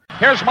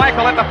Here's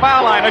Michael at the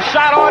foul line. A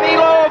shot on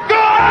Elo.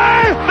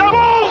 Good! The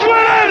Bulls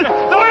win!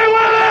 We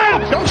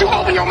win! Don't you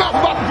open your mouth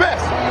about the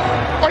best.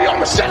 Or I'm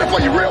going to shut it for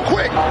you real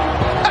quick.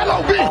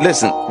 LOB.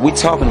 Listen, we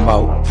talking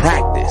about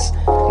practice.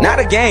 Not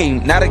a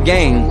game.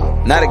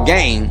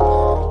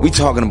 We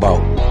talking about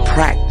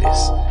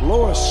practice.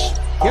 Lewis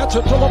gets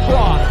it to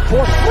LeBron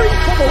for three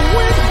for the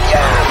win.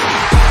 Yes!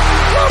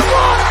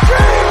 LeBron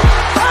James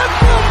at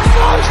the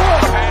buzzer.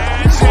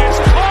 Pass is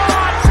caught.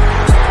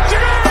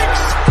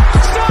 Diggs!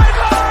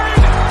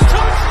 Sideline!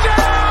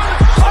 Touchdown!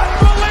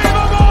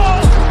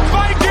 Unbelievable!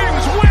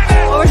 Vikings win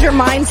it! What was your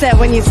mindset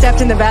when you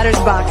stepped in the batter's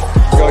box?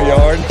 Go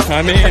yard.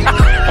 I mean,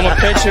 I'm a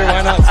pitcher.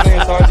 Why not swing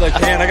as hard as I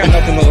can? I got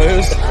nothing to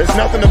lose. It's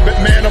nothing to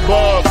man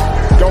above.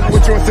 Don't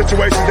put you in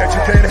situations that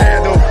you can't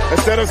handle.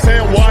 Instead of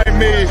saying, why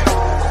me?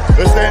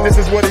 They're saying this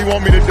is what he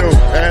want me to do.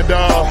 And,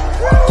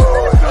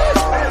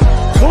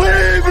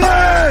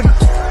 Cleveland!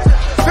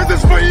 This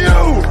is for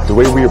you! The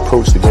way we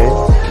approach the game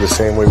is the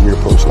same way we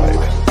approach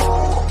life.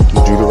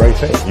 You do the right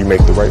thing. You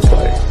make the right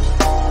play.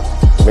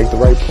 Make the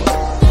right play.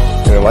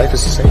 And in life,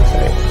 it's the same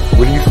thing.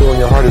 What do you feel in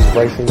your heart is the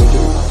right thing to do?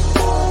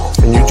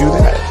 And you do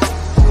that.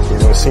 You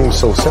know, it seems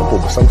so simple,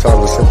 but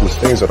sometimes the simplest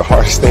things are the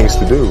hardest things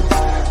to do.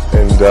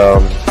 And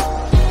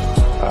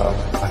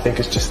I think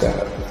it's just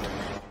that.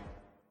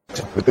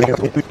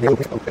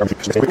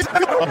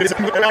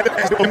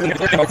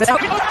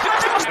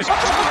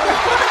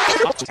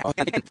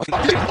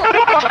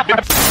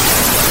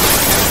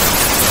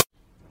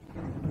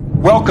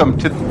 Welcome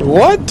to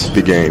What?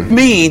 The game.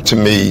 To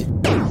me.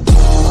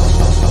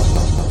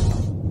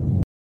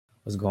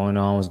 What's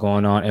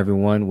going on,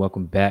 everyone?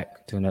 Welcome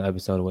back to another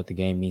episode of What the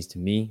Game Means to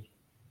Me.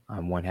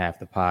 I'm one half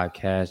the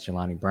podcast,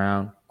 Jelani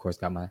Brown. Of course,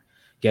 got my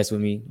guest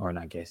with me, or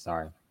not guest,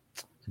 sorry.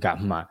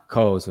 Got my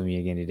co-host with me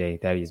again today.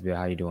 Thaddeus Bill,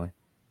 how you doing?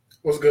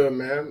 What's good,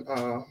 man?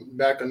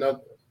 Back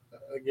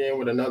again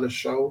with another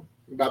show.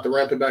 About to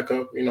ramp it back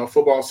up. You know,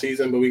 football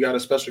season, but we got a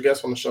special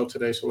guest on the show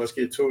today, so let's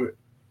get to it.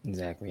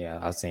 Exactly, yeah.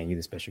 I was saying you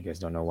the special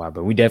guest, don't know why,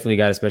 but we definitely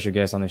got a special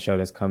guest on the show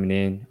that's coming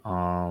in.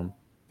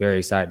 Very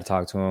excited to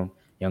talk to him.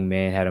 Young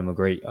man, had him a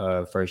great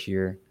first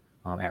year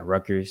at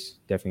Rutgers.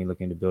 Definitely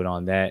looking to build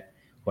on that.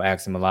 We'll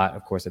ask him a lot,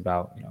 of course,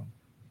 about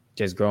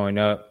just growing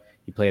up.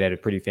 He played at a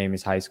pretty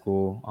famous high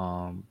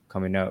school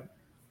coming up.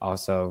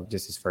 Also,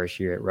 just his first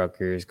year at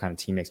Rutgers, kind of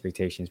team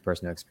expectations,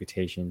 personal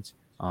expectations,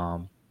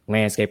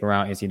 landscape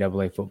around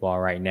NCAA football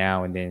right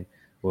now, and then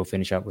we'll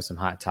finish up with some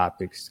hot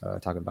topics,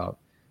 talk about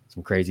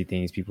some crazy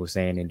things people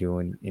saying and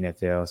doing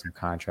NFL, some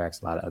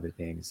contracts, a lot of other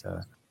things.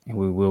 And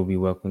we will be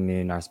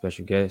welcoming in our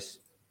special guest,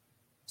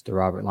 Mr.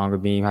 Robert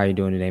Longerbeam. How you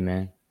doing today,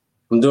 man?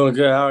 I'm doing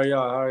good. How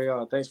are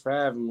y'all? Thanks for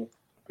having me.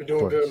 We're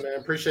doing good, man.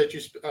 Appreciate you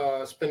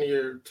spending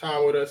your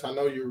time with us. I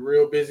know you're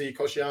real busy.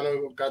 Coach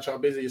Yano got y'all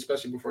busy,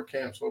 especially before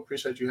camp. So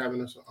appreciate you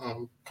having us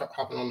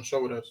hopping on the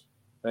show with us.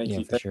 Thank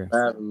you for sure.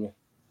 for having me.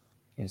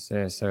 Yes,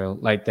 sir. So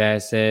like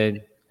that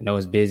said, I know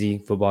it's busy.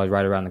 Football is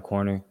right around the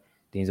corner.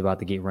 Things about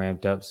to get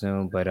ramped up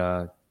soon. But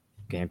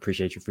again,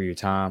 appreciate you for your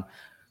time.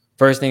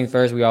 First things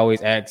first, we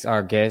always ask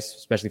our guests,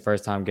 especially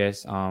first-time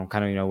guests,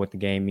 kind of, what the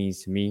game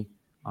means to me.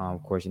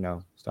 Of course,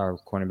 started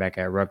cornerback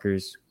at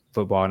Rutgers,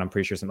 football, and I'm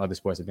pretty sure some other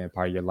sports have been a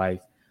part of your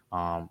life.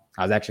 I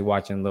was actually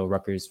watching a little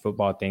Rutgers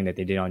football thing that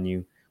they did on you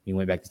when you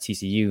went back to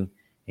TCU, and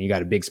you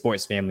got a big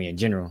sports family in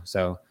general.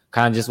 So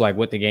kind of just like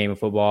what the game of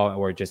football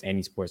or just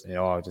any sports at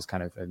all just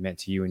kind of meant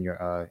to you in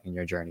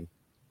your journey.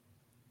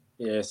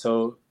 Yeah,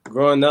 so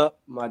growing up,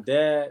 my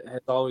dad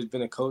has always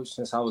been a coach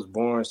since I was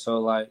born.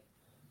 So,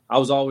 I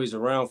was always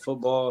around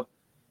football,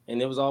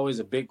 and it was always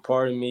a big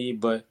part of me.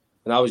 But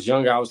when I was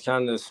younger, I was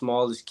kind of the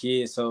smallest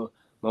kid. So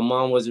my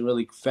mom wasn't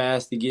really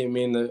fast to get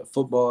me into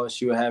football.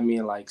 She would have me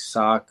in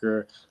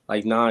soccer,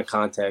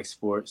 non-contact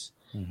sports.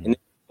 Mm-hmm. And it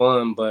was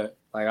fun, but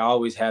I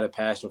always had a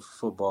passion for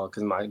football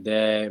because my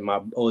dad,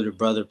 my older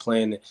brother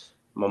playing it.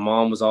 My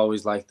mom was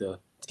always the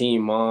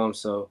team mom.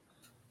 So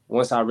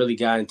once I really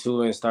got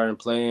into it and started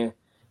playing,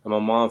 and my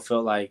mom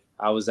felt like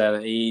I was at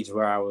an age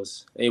where I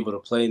was able to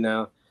play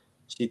now,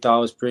 she thought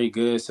it was pretty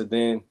good. So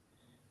then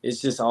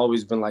it's just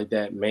always been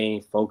that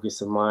main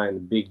focus of mine, the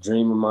big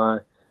dream of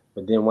mine.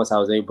 But then once I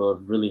was able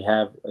to really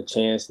have a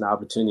chance and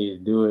opportunity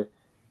to do it,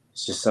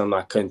 it's just something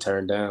I couldn't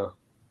turn down.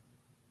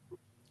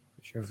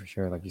 For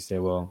sure. Like you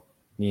said, well,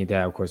 me and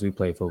Dad, of course, we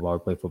play football. We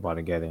play football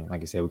together.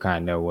 Like you said, we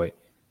kind of know what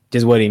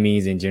it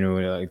means in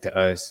general to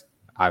us.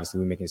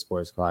 Obviously, we're making a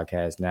sports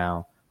podcast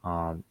now,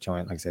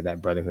 showing, like I said,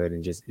 that brotherhood,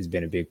 and just it's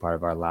been a big part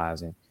of our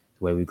lives and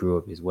the way we grew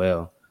up as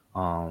well.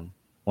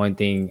 One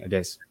thing I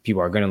guess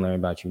people are going to learn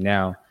about you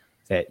now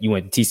is that you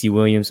went to TC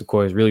Williams, of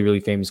course, really, really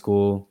famous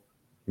school.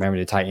 Remember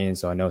the Titans,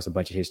 so I know it's a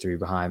bunch of history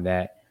behind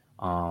that.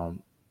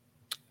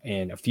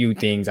 And a few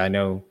things I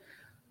know,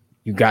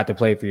 you got to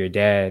play for your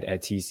dad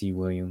at TC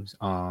Williams.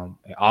 And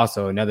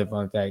also another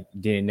fun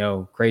fact, didn't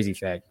know, crazy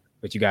fact,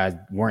 but you guys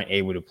weren't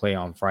able to play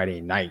on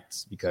Friday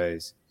nights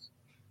because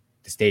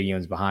the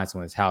stadium's behind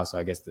someone's house. So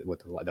I guess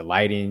the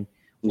lighting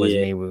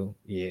wasn't able.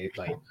 Yeah,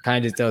 kind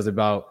of just tells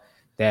about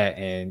that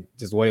and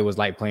just what it was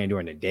like playing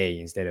during the day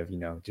instead of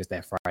just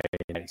that Friday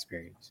night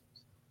experience.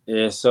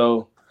 Yeah,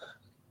 so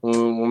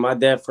when my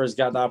dad first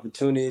got the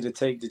opportunity to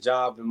take the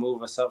job and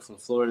move us up from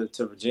Florida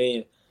to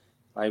Virginia,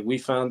 like we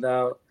found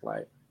out,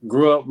 like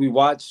grew up, we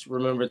watched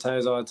Remember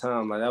Titans all the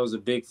time. Like that was a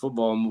big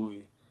football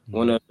movie,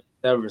 one of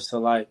the ever. So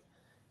like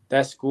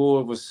that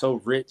school was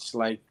so rich,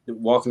 like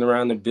walking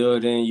around the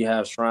building, you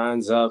have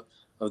shrines up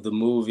of the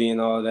movie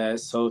and all that.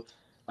 So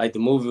like the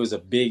movie was a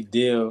big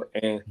deal,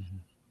 and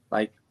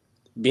like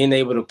being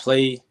able to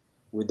play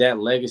with that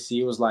legacy,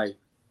 it was like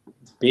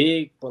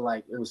big, but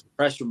like it was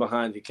pressure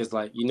behind it because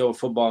like you know what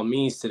football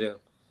means to them.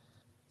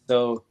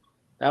 So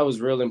that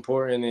was real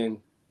important, and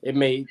it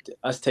made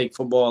us take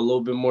football a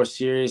little bit more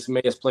serious,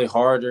 made us play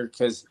harder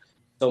because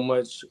so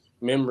much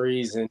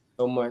memories and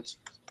so much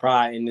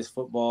pride in this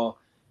football.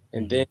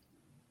 And then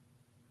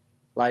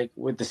like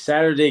with the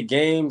Saturday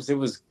games, it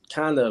was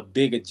kind of a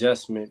big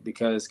adjustment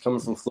because coming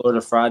from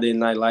Florida, Friday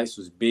night lights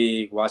was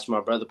big. Watching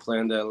my brother play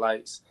under the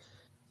lights.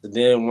 But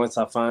then once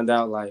I found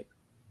out like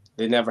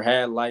they never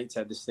had lights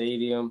at the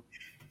stadium,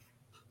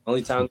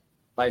 only time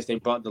lights they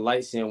brought the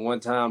lights in one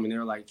time, and they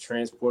were like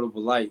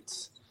transportable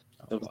lights.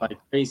 It was like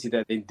crazy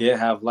that they did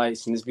have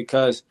lights, and it's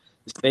because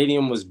the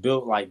stadium was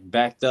built like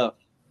backed up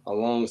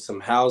along some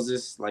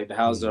houses, like the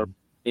houses are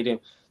stadium.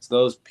 So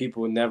those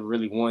people never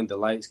really wanted the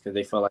lights because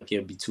they felt like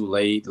it'd be too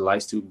late, the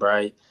lights too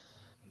bright.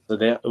 So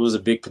that it was a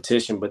big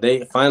petition, but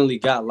they finally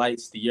got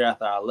lights the year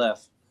after I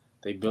left.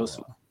 They built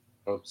some,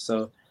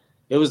 so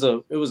it was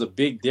a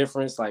big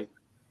difference. Like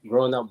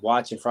growing up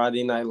watching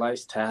Friday night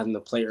lights to having to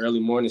play early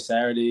morning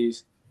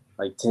Saturdays,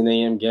 like 10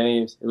 a.m.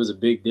 games. It was a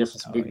big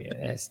difference.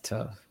 That's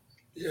tough.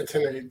 Yeah,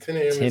 10 a.m. 10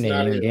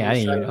 a.m. Yeah, I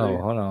didn't even. Oh,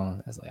 hold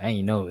on. I didn't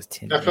even know it was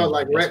 10. That felt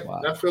like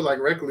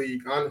rec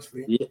league,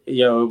 honestly.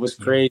 It was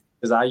crazy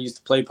because I used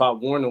to play Pop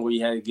Warner where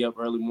you had to get up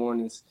early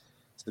mornings.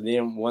 So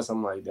then once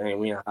I'm like, dang,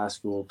 we in high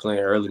school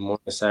playing early morning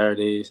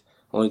Saturdays.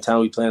 Only time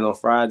we playing on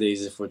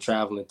Fridays is if we're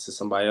traveling to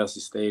somebody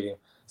else's stadium.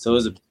 So it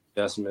was a big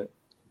adjustment.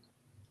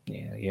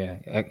 Yeah.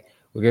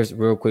 Well, just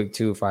real quick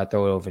too, if I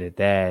throw it over to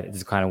Dad,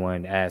 just kind of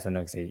wanted to ask. I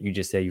know you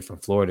just said you're from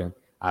Florida.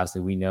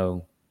 Obviously, we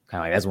know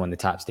kind of like that's one of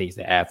the top states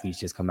that athletes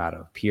just come out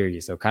of.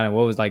 Period. So, kind of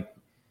what was like,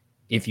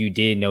 if you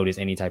did notice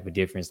any type of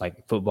difference,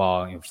 like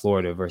football in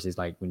Florida versus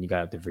like when you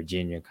got up to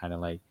Virginia, kind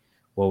of like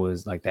what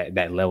was like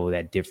that level,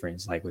 that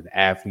difference, like with the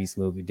athletes a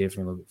little bit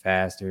different, a little bit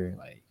faster,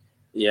 like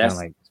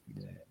like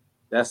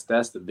that's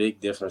the big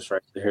difference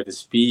right there. The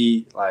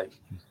speed, like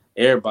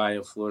everybody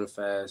in Florida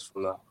fast,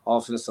 from the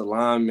offensive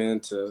lineman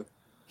to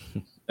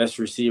best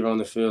receiver on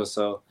the field.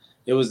 So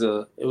it was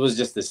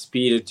just the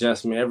speed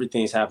adjustment.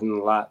 Everything's happening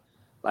a lot.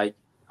 Like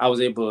I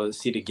was able to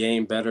see the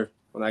game better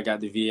when I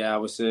got the VA. I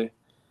would say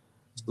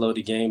slow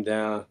the game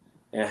down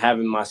and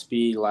having my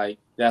speed. Like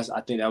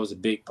I think that was a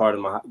big part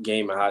of my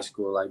game in high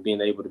school. Like being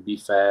able to be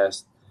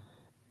fast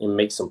and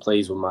make some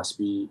plays with my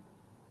speed.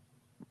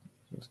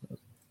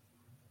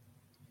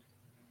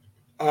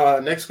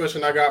 Next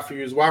question I got for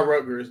you is why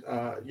Rutgers?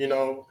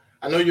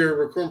 I know your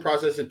recruiting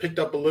process had picked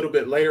up a little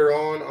bit later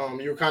on.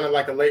 You were kind of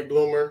like a late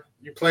bloomer.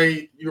 You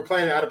were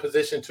playing out of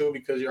position too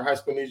because your high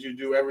school needs you to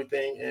do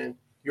everything, and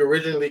you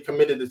originally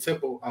committed to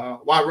Temple.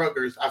 Why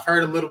Rutgers? I've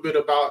heard a little bit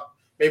about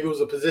maybe it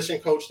was a position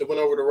coach that went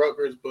over to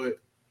Rutgers, but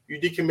you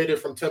decommitted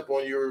from Temple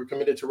and you were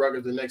committed to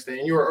Rutgers the next day,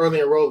 and you were early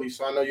enrollee,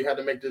 so I know you had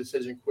to make the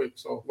decision quick.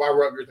 So why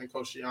Rutgers and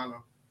Coach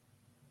Schiano?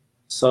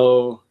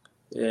 So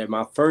yeah,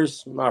 my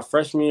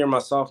freshman year, my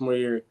sophomore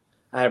year,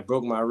 I had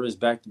broke my wrist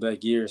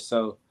back-to-back years,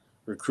 so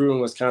recruiting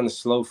was kind of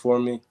slow for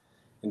me.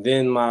 And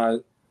then my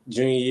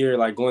junior year,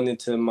 like going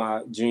into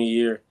my junior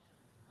year,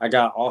 I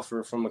got an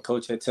offer from a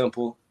coach at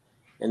Temple,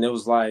 and it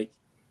was like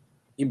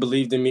he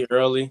believed in me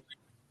early,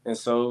 and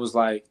so it was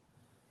like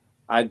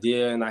I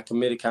did, and I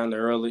committed kind of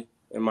early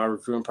in my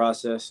recruiting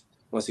process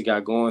once it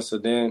got going. So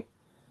then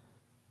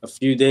a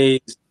few days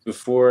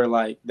before,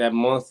 like that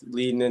month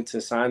leading into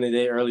signing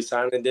day, early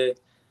signing day,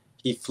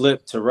 he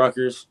flipped to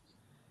Rutgers.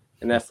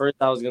 And at first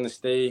I was going to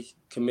stay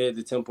committed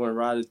to Temple and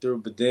ride it through.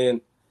 But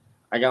then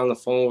I got on the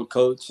phone with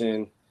Coach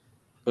and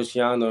Coach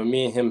Schiano, and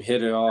me and him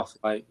hit it off.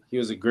 Like, he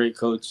was a great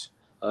coach,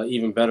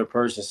 even better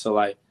person. So,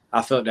 like,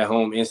 I felt at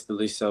home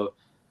instantly. So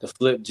the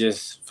flip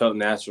just felt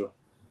natural.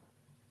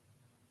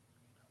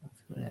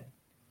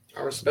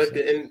 I respect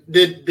it. And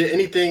did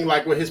anything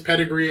like with his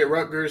pedigree at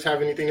Rutgers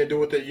have anything to do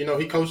with it? You know,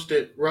 he coached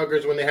at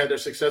Rutgers when they had their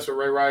success with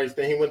Ray Rice.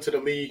 Then he went to the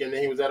league, and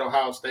then he was at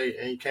Ohio State,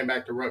 and he came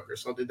back to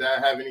Rutgers. So did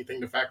that have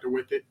anything to factor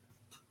with it?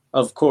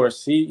 Of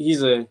course.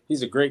 He's a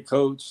great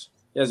coach.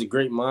 He has a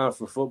great mind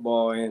for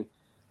football, and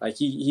like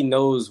he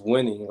knows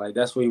winning. Like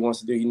that's what he wants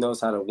to do. He knows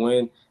how to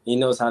win. He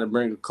knows how to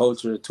bring a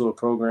culture to a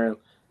program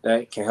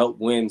that can help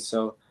win.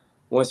 So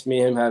once me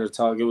and him had a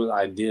talk, it was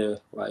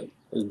ideal. Like it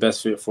was the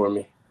best fit for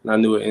me, and I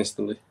knew it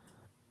instantly.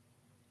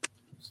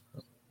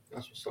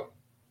 That's what's up.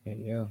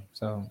 Yeah.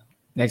 So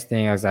next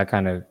thing is I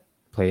kind of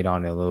played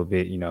on it a little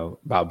bit, you know,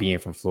 about being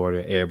from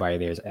Florida. Everybody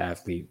there is an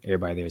athlete.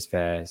 Everybody there is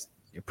fast.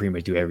 You pretty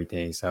much do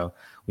everything. So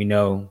we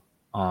know,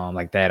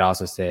 like that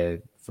also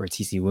said, for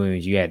TC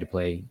Williams, you had to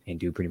play and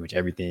do pretty much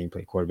everything.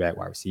 Play quarterback,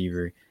 wide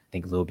receiver, I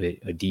think a little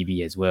bit of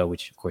DB as well,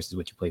 which of course is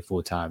what you play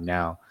full time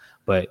now.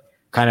 But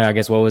kind of, I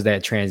guess, what was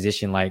that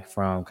transition like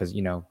from, because,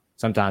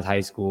 sometimes high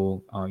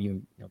school,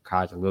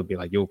 college a little bit,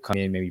 like you'll come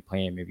in maybe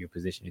playing maybe a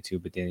position or two,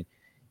 but then,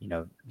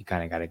 you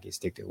kind of got to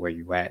stick to where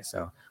you at.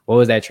 So what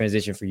was that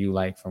transition for you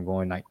like from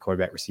going like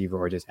quarterback, receiver,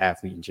 or just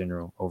athlete in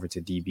general over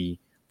to DB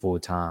full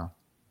time?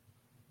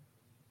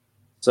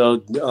 So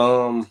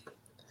the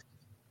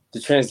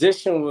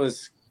transition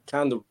was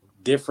kind of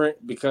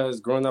different because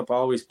growing up, I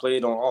always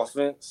played on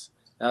offense.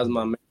 That was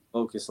my main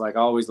focus. Like, I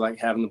always liked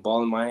having the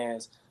ball in my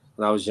hands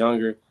when I was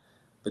younger.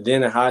 But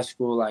then in high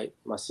school, like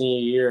my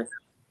senior year,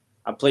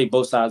 I played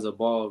both sides of the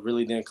ball,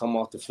 really didn't come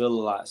off the field a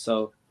lot.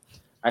 So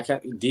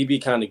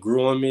DB kind of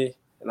grew on me,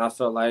 and I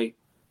felt like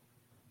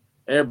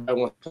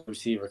everybody wants a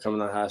receiver coming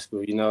out of high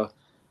school,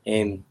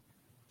 And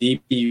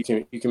DB, you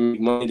can make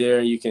money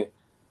there. You can,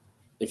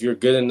 if you're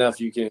good enough,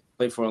 you can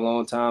play for a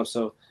long time.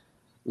 So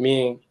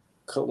me and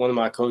one of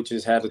my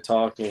coaches had to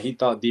talk, and he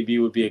thought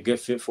DB would be a good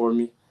fit for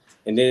me.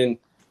 And then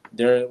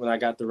when I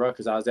got the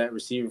Rutgers, I was at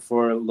receiver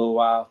for a little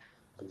while.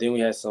 But then we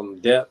had some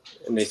depth,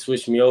 and they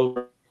switched me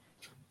over.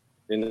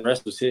 And the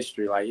rest was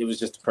history. Like, it was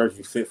just a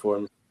perfect fit for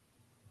me.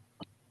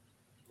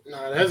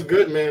 Nah, that's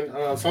good,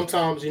 man.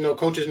 Sometimes,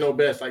 coaches know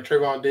best. Like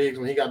Trayvon Diggs,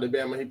 when he got to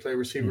Bama, he played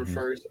receiver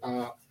first.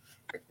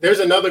 There's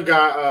another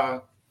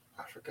guy,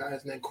 I forgot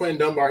his name, Quentin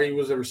Dunbar. He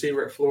was a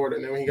receiver at Florida.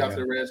 And then when he got to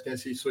the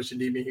Redskins, he switched to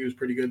DB. He was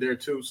pretty good there,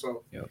 too.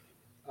 So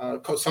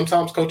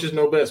sometimes coaches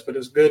know best, but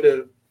it's good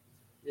to,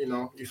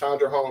 you found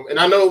your home. And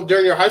I know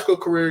during your high school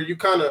career, it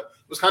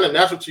was kind of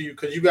natural to you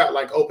because you got,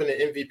 like, opening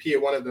MVP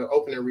at one of the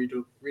opening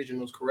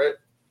regionals, correct?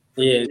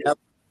 Yeah.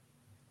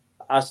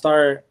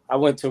 I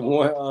went to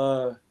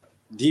one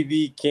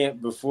DB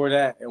camp before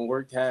that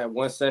and had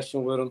one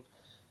session with him,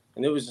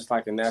 and it was just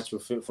like a natural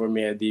fit for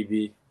me at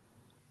DB.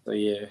 So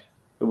yeah,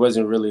 it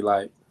wasn't really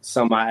like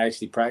something I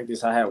actually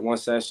practiced. I had one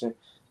session,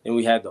 and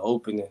we had the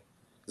opening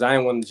because I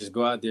didn't want to just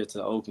go out there to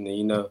the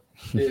opening,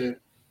 Yeah.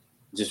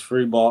 Just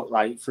free wild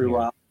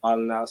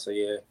out. So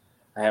yeah,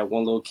 I had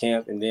one little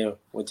camp and then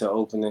went to the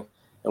opening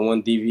and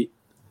won DB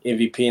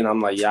MVP, and I'm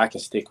like, yeah, I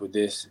can stick with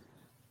this.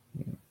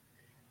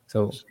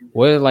 So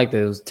what are like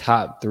those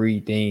top 3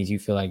 things you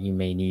feel like you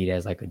may need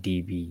as like a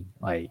DB?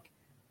 Like,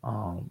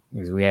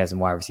 because we had some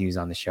wide receivers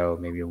on the show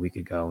maybe a week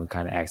ago and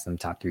kind of asked them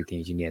top 3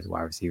 things you need as a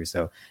wide receiver.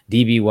 So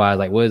DB wise,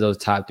 like, what are those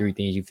top 3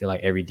 things you feel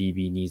like every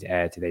DB needs to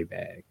add to their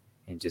bag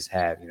and just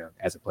have,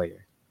 as a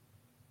player?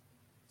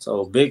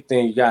 So big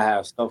thing, you gotta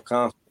have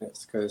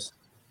self-confidence because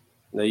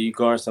you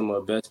guard some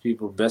of the best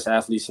people, best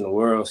athletes in the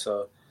world.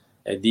 So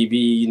at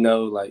DB,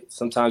 like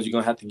sometimes you're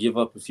gonna have to give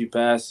up a few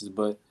passes,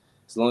 but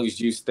as long as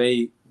you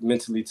stay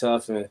mentally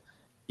tough and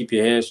keep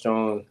your head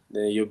strong,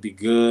 then you'll be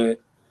good.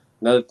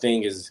 Another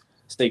thing is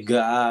stay good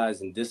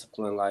eyes and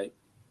discipline. Like,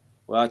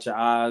 without your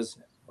eyes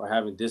or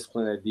having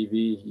discipline at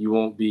DB, you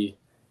won't be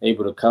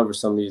able to cover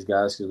some of these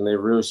guys because when they're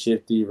real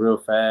shifty, real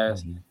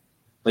fast,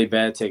 play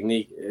bad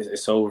technique,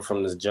 it's over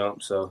from this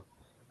jump. So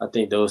I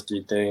think those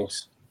 3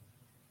 things.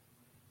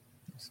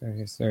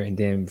 Yes, sir. And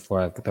then before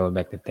I throw it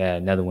back to that,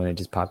 another one that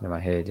just popped in my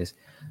head, just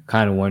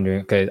kind of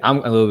wondering, because I'm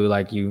a little bit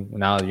like you.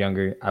 When I was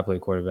younger, I played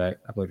quarterback,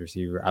 I played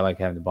receiver. I like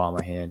having the ball in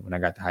my hand. When I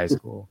got to high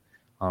school,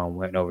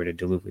 went over to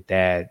Duluth with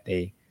Dad.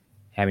 They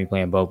had me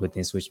playing both, but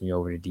then switched me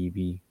over to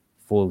DB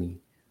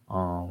fully.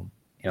 And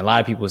a lot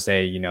of people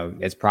say,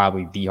 it's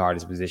probably the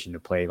hardest position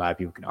to play. A lot of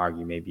people can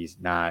argue maybe it's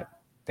not.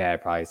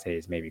 Dad probably say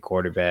it's maybe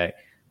quarterback.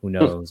 Who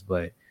knows?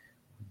 But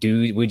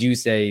would you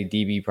say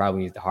DB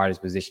probably is the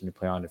hardest position to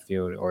play on the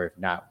field, or if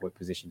not, what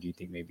position do you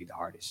think may be the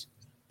hardest?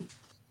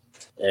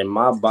 In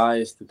my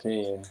biased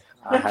opinion,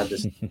 I had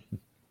this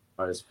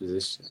hardest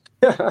position.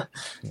 I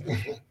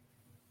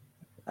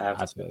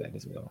feel that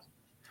as well,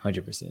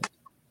 100%.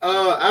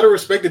 Out of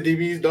respect to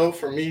DBs, though,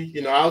 for me,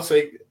 I'll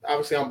say,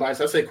 obviously I'm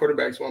biased. I say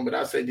quarterback's one, but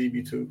I say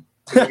DB too.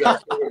 You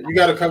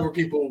got to cover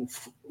people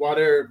while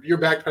you're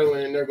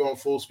backpedaling and they're going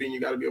full speed.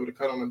 You got to be able to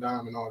cut on the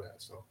dime and all that.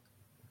 So.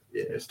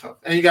 Yeah, it's tough,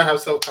 and you gotta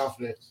have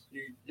self-confidence.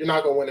 You're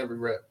not gonna win every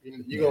rep.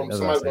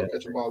 Somebody's gonna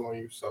catch a ball on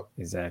you. So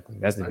exactly,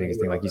 that's the biggest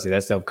thing. Like you said,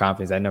 that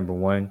self-confidence, that number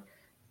one,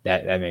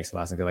 that makes a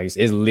lot of sense. Like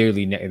it's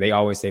literally, they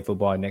always say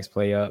football next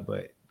play up,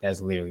 but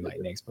that's literally like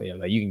next play up.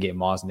 Like you can get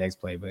Moss next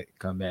play, but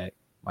come back,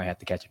 might have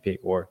to catch a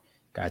pick or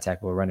got to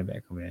tackle a running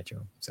back coming at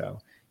you. So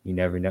you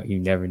never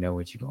know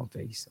what you're gonna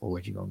face or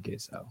what you're gonna get.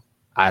 So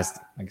like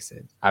I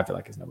said, I feel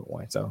like it's number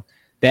one. So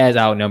that's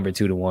out number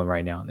 2-1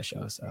 right now on the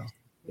show. So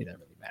it doesn't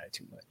really matter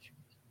too much.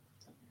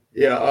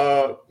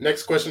 Yeah.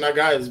 Next question I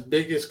got is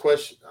biggest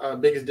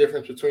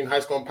difference between high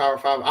school and Power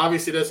 5.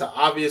 Obviously, that's an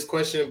obvious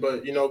question,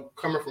 but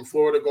coming from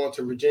Florida, going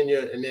to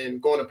Virginia, and then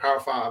going to Power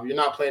 5, you're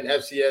not playing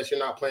FCS, you're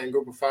not playing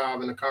Group of 5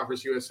 in the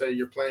Conference USA.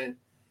 You're playing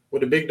with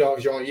the big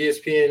dogs. You're on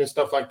ESPN and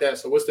stuff like that.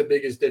 So, what's the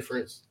biggest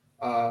difference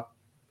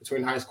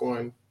between high school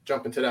and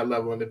jumping to that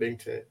level in the Big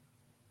Ten?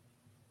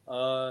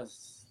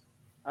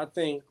 I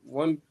think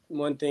one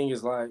thing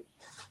is like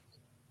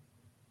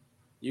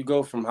you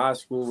go from high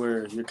school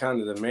where you're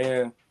kind of the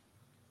man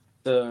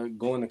to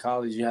going to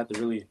college. You have to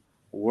really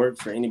work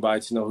for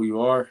anybody to know who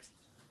you are.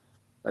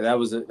 Like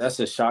that's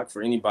a shock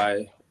for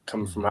anybody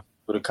coming from high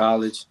school to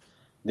college.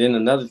 Then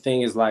another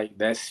thing is like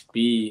that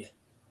speed.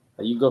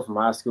 Like you go from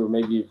high school,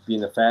 maybe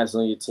being the fastest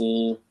on your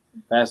team,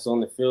 fast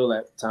on the field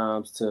at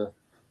times, to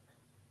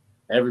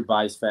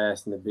everybody's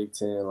fast in the Big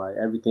Ten. Like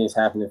everything's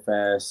happening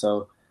fast.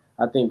 So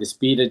I think the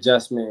speed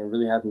adjustment and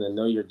really having to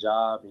know your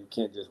job, and you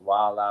can't just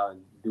wild out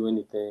and do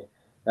anything.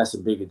 That's a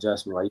big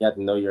adjustment. Like you have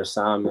to know your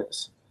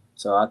assignments.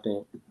 So I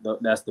think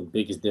that's the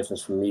biggest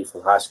difference for me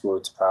from high school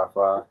to Power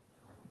 5.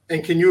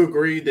 And can you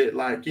agree that,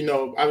 like, you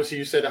know, obviously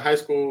you said in high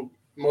school,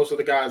 most of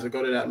the guys that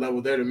go to that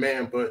level, they're the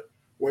man. But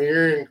when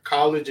you're in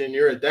college and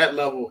you're at that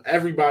level,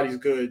 everybody's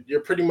good.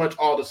 You're pretty much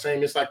all the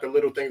same. It's like the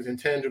little things,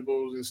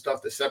 intangibles and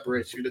stuff that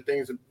separates you. The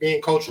things of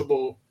being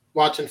coachable,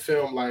 watching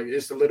film, like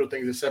it's the little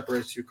things that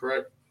separates you,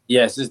 correct?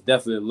 Yes, it's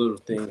definitely the little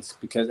things,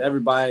 because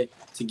everybody,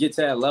 to get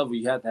to that level,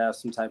 you have to have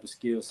some type of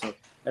skill. So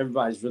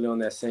everybody's really on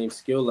that same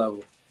skill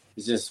level.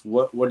 It's just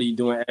what are you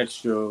doing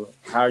extra?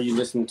 How are you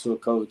listening to a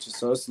coach?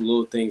 So it's the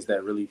little things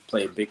that really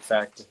play a big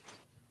factor.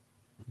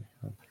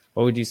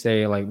 What would you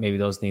say, like maybe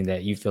those things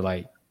that you feel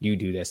like you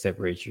do that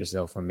separates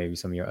yourself from maybe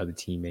some of your other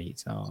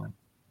teammates, you know,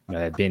 that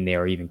have been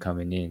there or even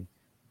coming in?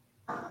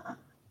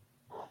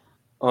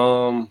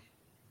 Coming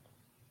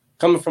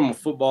from a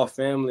football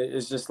family,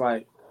 it's just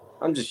like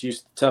I'm just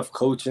used to tough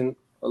coaching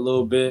a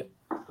little bit.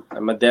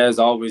 And my dad's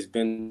always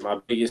been my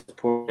biggest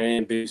supporter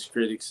and biggest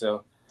critic.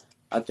 So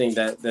I think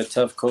that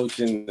tough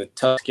coaching, the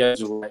tough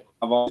schedule, like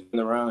I've always been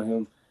around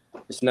him.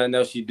 There's nothing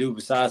else you do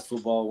besides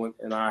football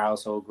in our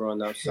household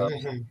growing up. So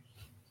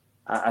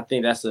I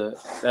think that's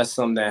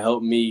something that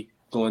helped me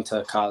go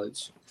into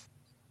college.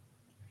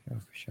 Yeah,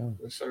 for sure.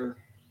 Yes, sir.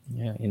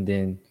 Yeah, and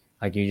then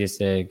like you just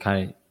said,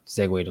 kind of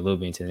segued a little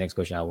bit into the next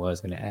question I was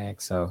going to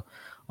ask. So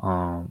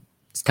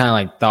it's kind of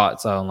like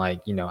thoughts on,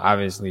 like, you know,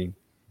 obviously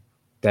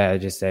that I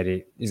just said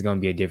it is going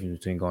to be a difference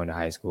between going to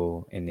high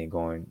school and then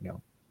going, you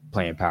know,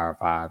 playing Power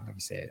 5, like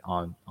you said,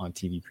 on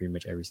TV pretty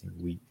much every single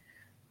week.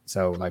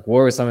 So, like, what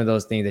were some of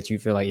those things that you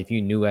feel like if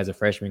you knew as a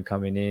freshman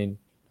coming in,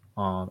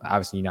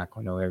 obviously you're not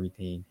going to know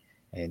everything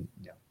and,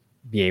 you know,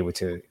 be able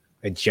to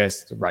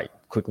adjust right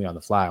quickly on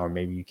the fly, or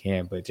maybe you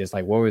can, but just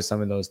like, what were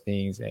some of those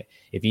things that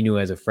if you knew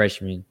as a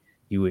freshman,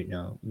 you would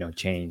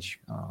change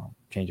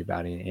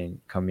about it and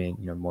come in,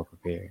 you know, more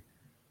prepared?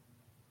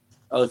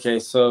 Okay,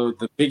 so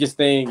the biggest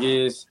thing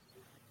is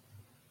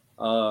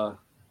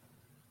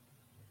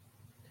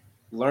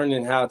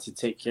learning how to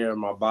take care of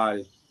my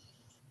body.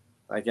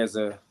 Like as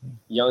a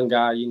young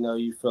guy, you know,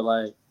 you feel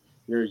like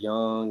you're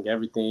young,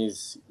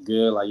 everything's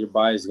good, like your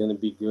body's gonna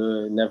be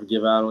good, never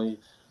give out on you.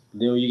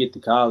 Then when you get to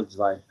college,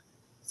 like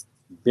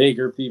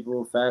bigger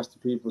people, faster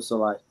people, so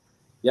like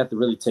you have to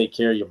really take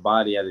care of your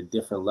body at a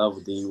different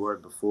level than you were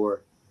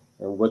before.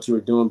 And what you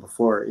were doing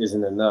before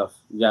isn't enough.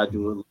 You gotta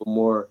do a little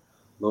more,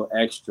 a little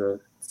extra,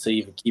 so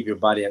you can keep your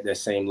body at that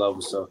same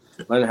level. So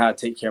learning how to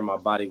take care of my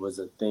body was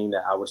a thing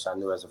that I wish I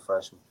knew as a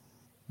freshman.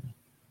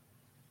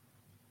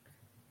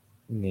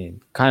 And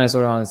then kind of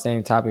sort of on the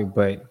same topic,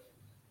 but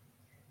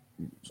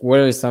what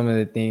are some of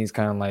the things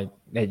kind of like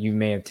that you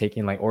may have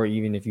taken, like, or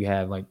even if you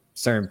have like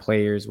certain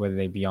players, whether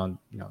they be on,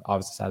 you know,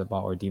 opposite side of the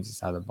ball or defensive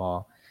side of the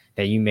ball,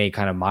 that you may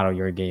kind of model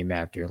your game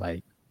after,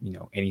 like, you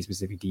know, any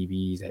specific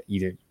DBs that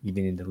either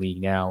even in the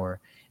league now or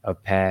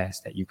of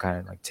past that you kind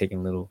of like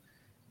taking little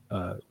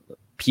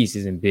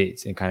pieces and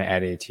bits and kind of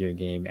added it to your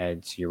game,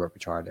 added to your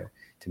repertoire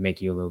to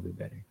make you a little bit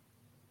better?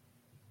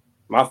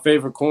 My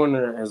favorite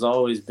corner has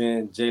always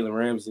been Jalen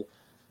Ramsey,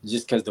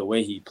 just because the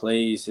way he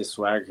plays, his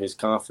swagger, his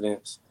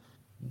confidence,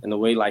 and the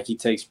way like he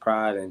takes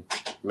pride in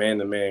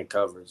man-to-man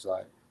coverage.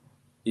 Like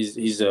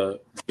he's a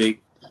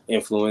big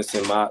influence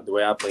in the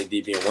way I play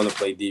DB and want to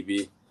play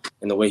DB,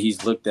 and the way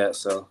he's looked at.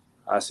 So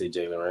I say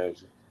Jalen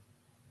Ramsey.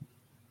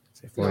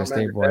 Florida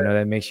State boy, I know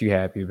that makes you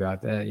happy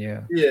about that.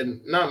 Yeah. Yeah,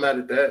 not mad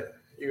at that.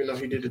 Even though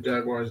he did the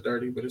Jaguars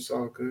dirty, but it's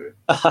all good.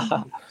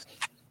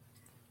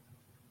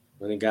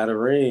 When he got a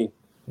ring.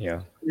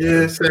 Yeah.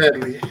 Yeah,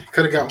 sadly.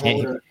 Could have got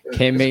home.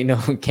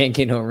 Can't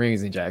get no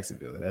rings in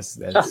Jacksonville. That's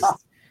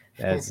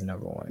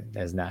number one.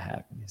 That's not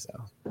happening. So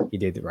he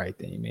did the right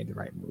thing. He made the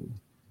right move.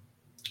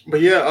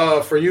 But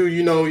yeah, for you,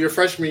 you know, your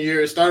freshman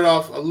year, it started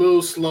off a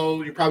little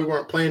slow. You probably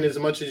weren't playing as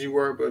much as you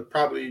were, but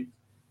probably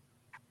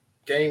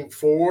game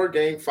 4,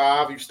 game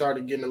 5, you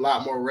started getting a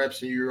lot more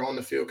reps and you were on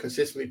the field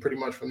consistently pretty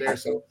much from there.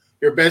 So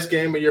your best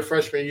game of your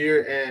freshman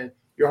year and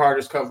your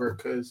hardest cover,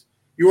 because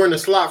you were in the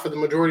slot for the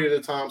majority of the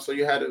time, so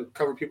you had to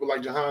cover people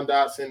like Jahan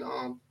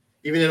Dotson.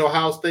 Even in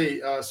Ohio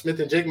State, Smith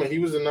and Jigma, he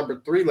was the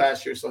number 3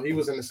 last year, so he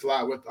was in the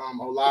slot with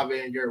Olave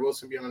and Garrett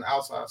Wilson being on the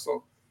outside.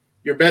 So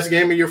your best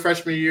game of your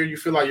freshman year, you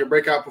feel like your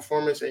breakout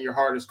performance and your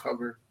hardest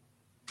cover.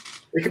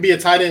 It could be a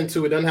tight end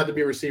too. It doesn't have to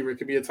be a receiver. It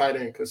could be a tight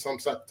end because some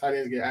tight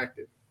ends get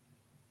active.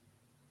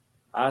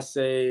 I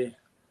say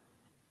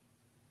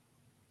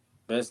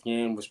best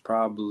game was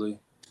probably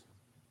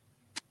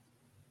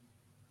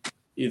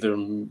either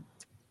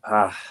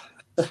I'd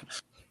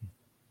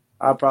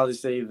probably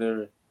say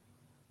either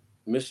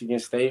Michigan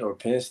State or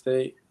Penn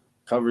State.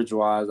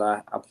 Coverage-wise,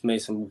 I made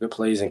some good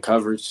plays in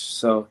coverage.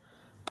 So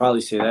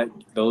probably say that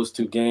those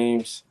 2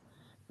 games.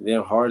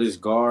 Then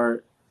hardest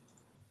guard.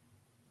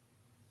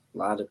 A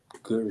lot of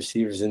good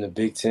receivers in the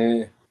Big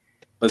Ten.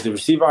 But the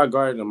receiver I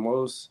guarded the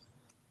most,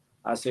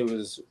 I say,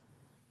 was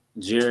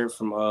Jared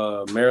from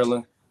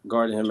Maryland.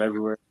 Guarded him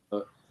everywhere.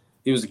 But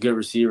he was a good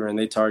receiver, and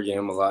they target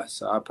him a lot.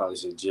 So I'd probably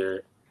say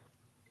Jared.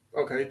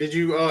 Okay. Did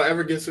you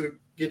ever get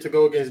to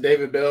go against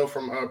David Bell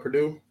from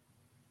Purdue?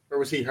 Or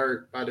was he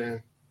hurt by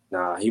then?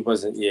 Nah, he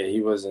wasn't. Yeah,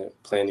 he wasn't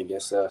playing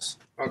against us.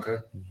 Okay.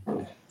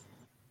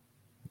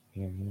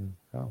 Yeah.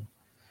 So,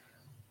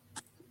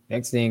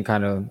 next thing,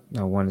 kind of,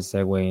 want to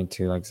segue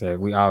into, like I said,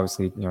 we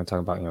obviously, talk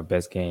about,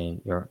 best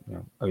game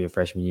of your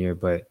freshman year,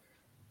 but like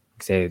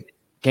I said,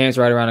 camp's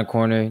right around the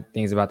corner.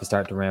 Things about to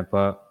start to ramp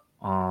up,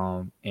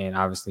 and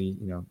obviously,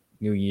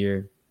 new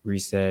year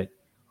reset.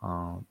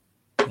 And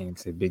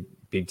it's a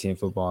Big Ten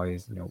football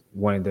is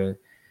one of the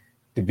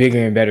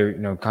bigger and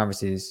better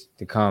conferences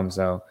to come.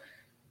 So,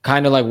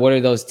 kind of like, what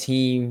are those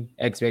team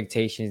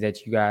expectations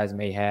that you guys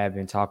may have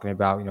been talking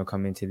about,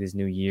 coming into this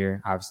new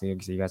year? Obviously,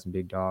 like I said, you got some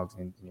big dogs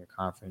in your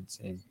conference,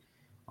 and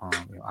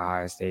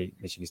Ohio State,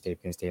 Michigan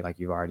State, Penn State, like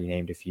you've already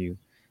named a few.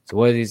 So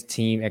what are these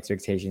team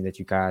expectations that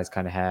you guys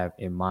kind of have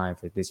in mind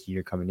for this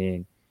year coming in?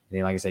 And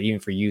then, like I said, even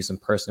for you, some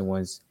personal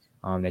ones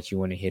that you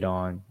want to hit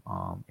on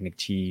and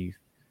achieve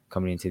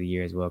coming into the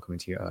year as well, coming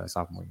to your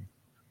sophomore year.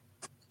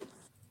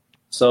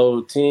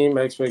 So team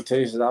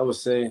expectations, I would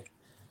say,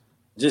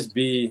 just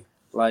be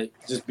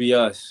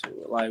us.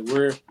 Like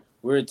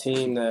we're a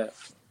team that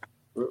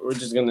we're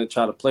just gonna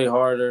try to play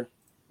harder,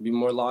 be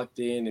more locked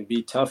in, and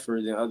be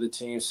tougher than other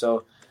teams.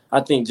 So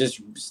I think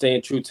just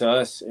staying true to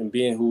us and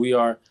being who we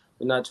are.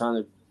 We're not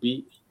trying to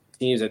beat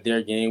teams at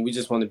their game. We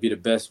just want to be the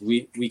best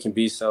we can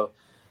be. So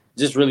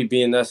just really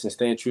being us and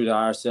staying true to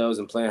ourselves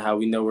and playing how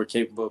we know we're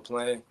capable of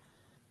playing.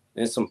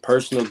 And some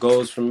personal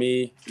goals for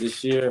me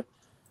this year.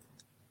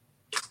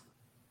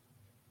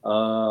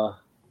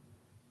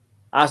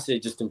 I say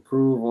just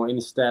improve on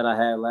any stat I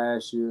had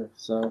last year.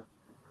 So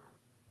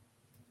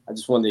I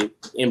just want to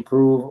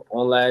improve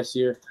on last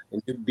year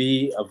and to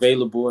be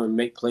available and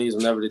make plays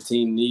whenever the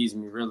team needs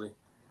me, really.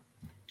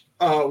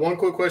 One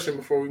quick question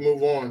before we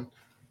move on.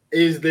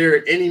 Is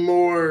there any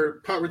more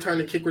punt return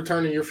and kick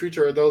return in your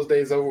future, or are those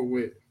days over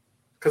with?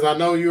 Because I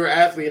know you're an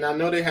athlete, and I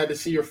know they had to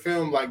see your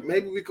film. Like,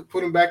 maybe we could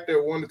put him back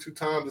there 1 or 2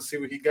 times to see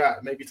what he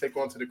got. Maybe take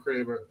one to the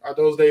crib. Or are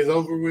those days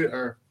over with,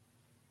 or?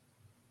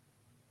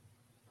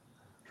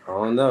 I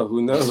don't know.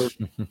 Who knows?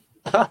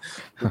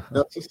 That's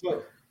what's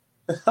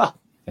up.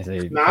 I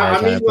mean,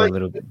 like, put a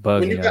little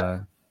bug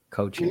in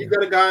coaching. When you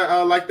got a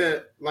guy like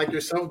that, like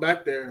yourself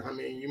back there, I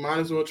mean, you might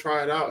as well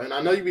try it out. And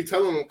I know you be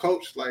telling him,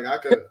 Coach, like, I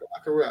could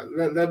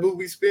let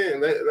booby spin.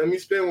 Let me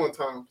spin one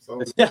time.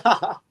 So yeah.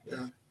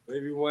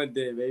 Maybe one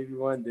day.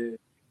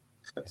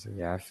 So,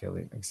 yeah, I feel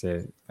it. Like I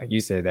said, like you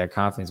said, that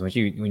confidence.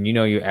 When you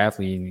know you're an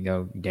athlete, and you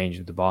know you're dangerous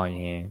with the ball in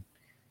your hand,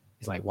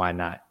 it's like, why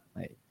not?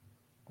 Like,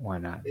 why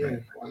not? Yeah,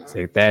 like, why not?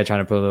 So Thad trying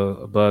to put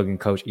a bug in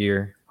Coach's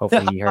ear.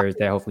 Hopefully he hears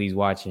that. Hopefully he's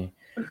watching.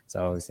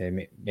 So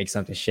say make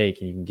something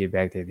shake and you can get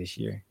back there this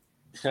year.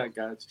 I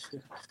got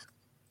you.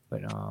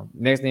 But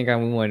next thing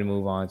we wanted to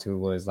move on to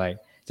was like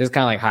just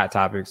kind of like hot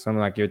topics.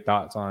 Something like your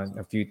thoughts on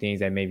a few things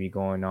that may be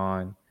going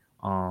on,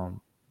 around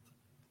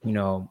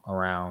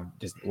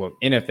just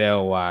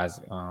NFL wise,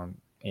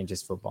 and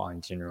just football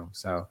in general.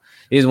 So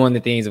it is one of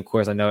the things, of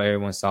course, I know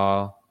everyone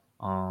saw.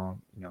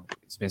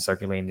 It's been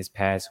circulating this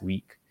past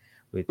week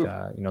with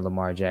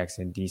Lamar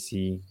Jackson,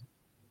 DC.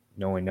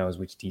 No one knows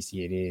which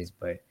DC it is,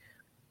 but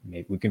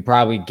maybe we can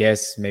probably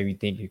guess, maybe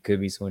think it could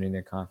be someone in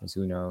their conference.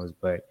 Who knows?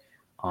 But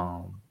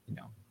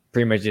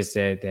pretty much just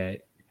said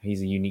that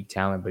he's a unique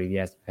talent, but if he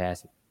has to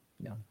pass it,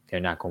 they're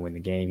not going to win the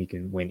game. He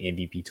can win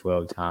MVP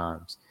 12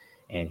 times,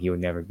 and he will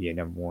never be a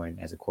number one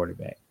as a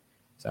quarterback.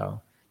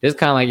 So just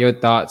kind of like your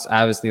thoughts.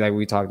 Obviously, like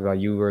we talked about,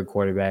 you were a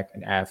quarterback,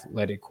 an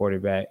athletic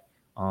quarterback,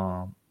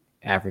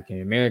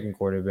 African-American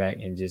quarterback,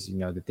 and just,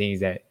 the things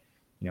that,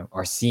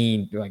 are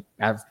seen, like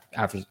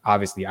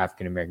obviously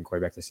African-American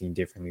quarterbacks are seen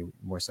differently,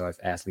 more so as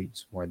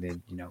athletes, more than,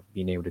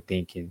 being able to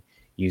think and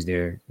use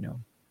their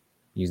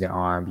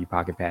arm, be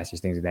pocket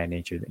passers, things of that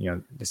nature,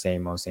 the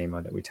same old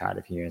that we're tired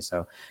of hearing.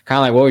 So kind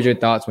of like, what was your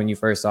thoughts when you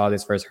first saw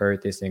this, first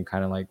heard this, and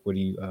kind of like, what do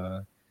you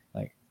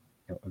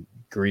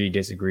agree,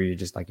 disagree,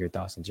 just like your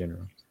thoughts in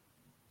general?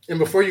 And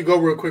before you go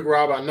real quick,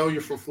 Rob, I know you're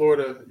from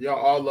Florida. Y'all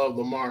all love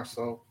Lamar,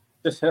 so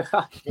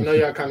I know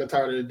y'all kind of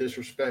tired of the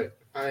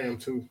disrespect. I am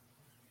too.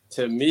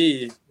 To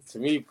me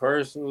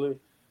personally,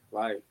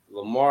 like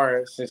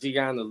Lamar, since he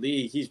got in the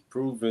league, he's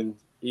proven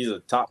he's a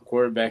top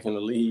quarterback in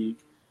the league,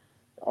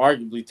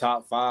 arguably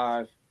top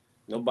 5.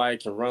 Nobody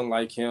can run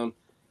like him.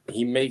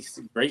 He makes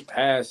great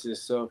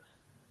passes. So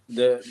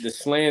the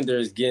slander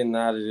is getting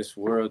out of this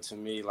world to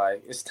me.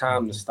 Like, it's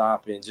time to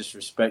stop it and just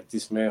respect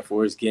this man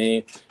for his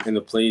game and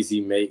the plays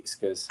he makes.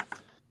 Because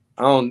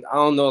I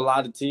don't know a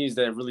lot of teams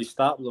that really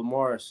stop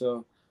Lamar.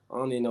 So I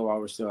don't even know why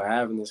we're still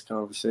having this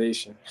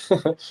conversation.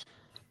 Go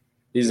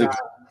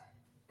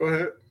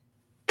ahead.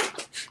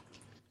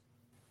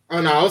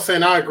 Oh, no, I was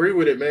saying I agree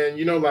with it, man.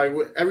 Like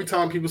every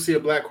time people see a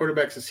black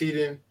quarterback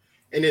succeeding,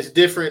 And it's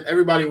different.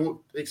 Everybody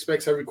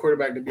expects every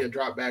quarterback to be a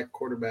drop back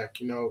quarterback.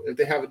 If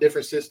they have a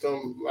different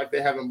system like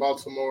they have in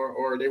Baltimore,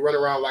 or they run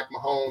around like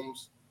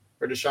Mahomes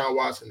or Deshaun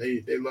Watson,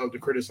 they love to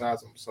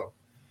criticize him. So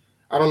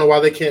I don't know why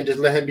they can't just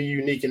let him be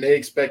unique, and they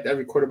expect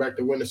every quarterback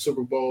to win the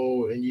Super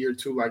Bowl in year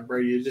 2 like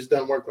Brady. It just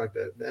doesn't work like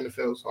that. The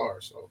NFL is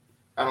hard, so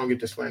I don't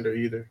get the slander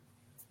either.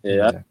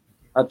 Yeah,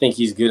 I think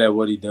he's good at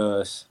what he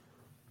does.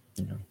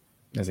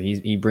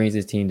 He brings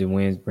his team to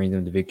wins, brings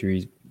them to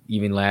victories.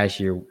 Even last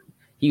year,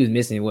 he was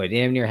missing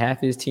damn near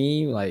half his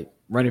team. Like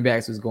running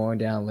backs was going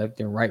down left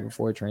and right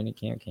before training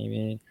camp came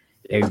in.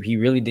 And he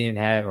really didn't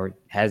have, or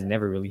has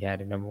never really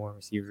had, a number one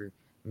receiver.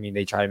 I mean,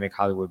 they try to make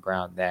Hollywood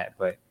Brown that,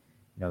 but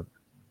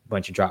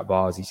bunch of drop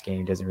balls each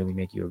game doesn't really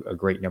make you a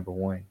great number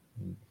one.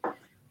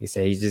 You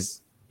say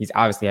he's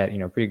obviously had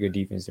pretty good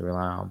defense to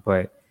rely on,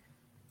 but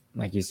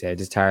like you said,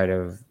 just tired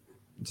of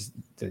just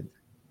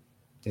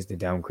the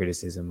dumb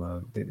criticism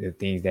of the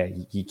things that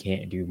he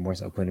can't do. More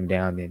so putting him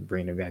down than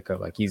bringing him back up.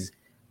 Like he's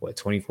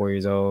 24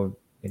 years old,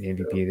 an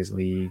MVP of this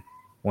league,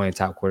 one of the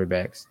top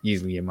quarterbacks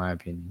easily in my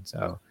opinion.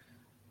 So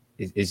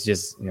it's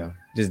just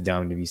just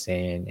dumb to be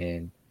saying,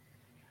 and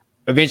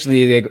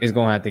eventually it's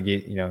going to have to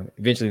get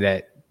eventually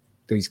that.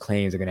 These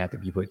claims are going to have to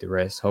be put to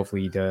rest.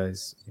 Hopefully he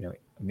does,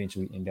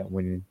 eventually end up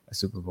winning a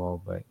Super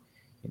Bowl. But,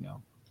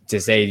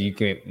 to say you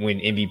can win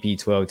MVP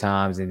 12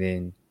 times and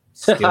then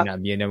still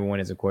not be a number one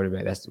as a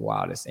quarterback, that's the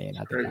wildest saying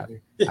I think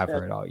I've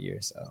heard all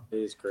year. So it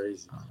is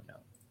crazy. I don't know.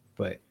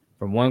 But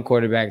from one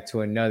quarterback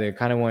to another,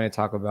 kind of want to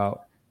talk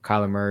about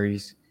Kyler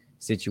Murray's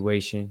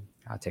situation.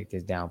 I'll take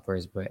this down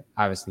first. But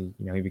obviously,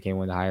 he became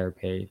one of the higher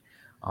paid,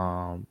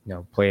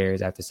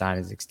 players after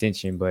signing his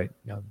extension. But,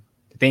 the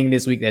thing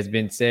this week that's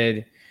been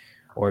said,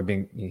 or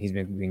he's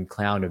been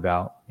clowned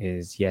about,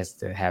 is he has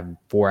to have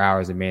 4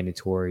 hours of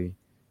mandatory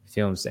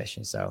film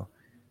session. So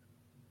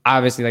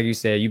obviously, like you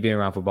said, you've been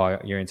around football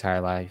your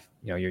entire life.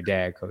 Your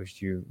dad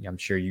coached you. I'm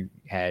sure you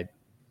had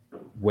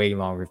way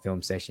longer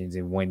film sessions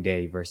in one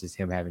day versus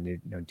him having to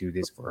do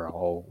this for a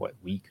whole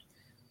week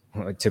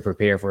to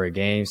prepare for a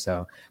game.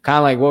 So kind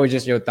of like, what were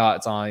just your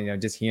thoughts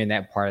on just hearing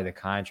that part of the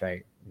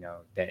contract?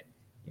 That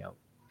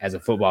as a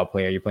football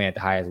player, you're playing at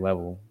the highest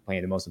level,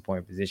 playing the most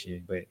important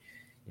position, but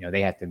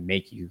they have to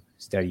make you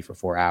study for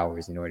 4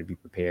 hours in order to be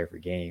prepared for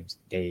games,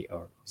 day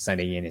or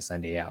Sunday in and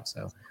Sunday out.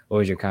 So what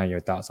was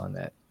your thoughts on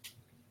that?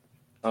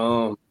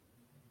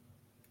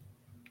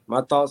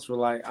 My thoughts were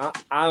like,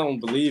 I don't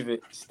believe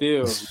it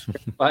still.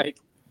 Like,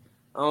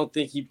 I don't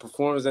think he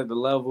performs at the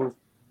level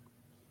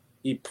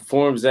he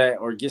performs at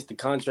or gets the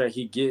contract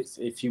he gets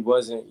if he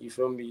wasn't,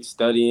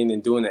 studying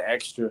and doing the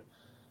extra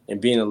and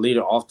being a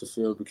leader off the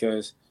field,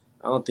 because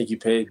I don't think you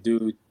pay a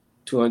dude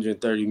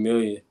 $230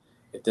 million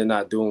if they're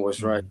not doing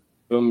what's right.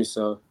 Feel me?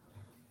 So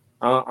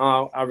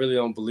I really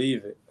don't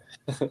believe it.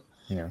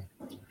 Yeah.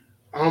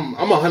 I'm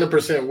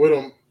 100% with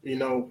him.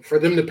 For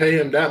them to pay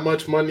him that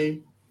much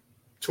money,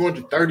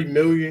 $230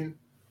 million,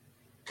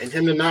 and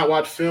him to not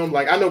watch film.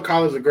 Like, I know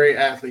Kyler's a great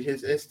athlete.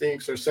 His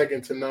instincts are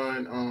second to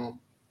none.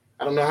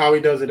 I don't know how he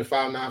does it at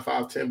 5'9",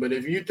 5'10", but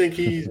if you think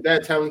he's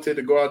that talented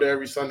to go out there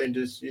every Sunday and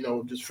just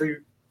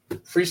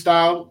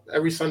freestyle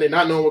every Sunday,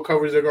 not knowing what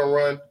coverage they're gonna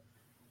run,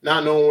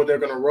 not knowing what they're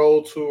going to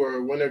roll to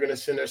or when they're going to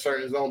send their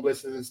certain zone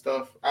blitzes and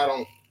stuff.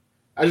 I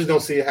just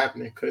don't see it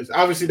happening, because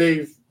obviously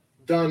they've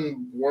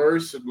done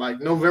worse.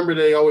 Like November,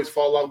 they always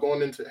fall off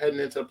heading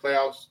into the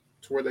playoffs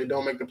to where they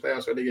don't make the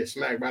playoffs or they get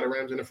smacked by the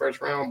Rams in the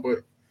first round. But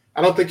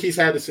I don't think he's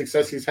had the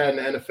success he's had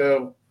in the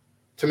NFL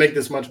to make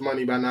this much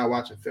money by not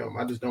watching film.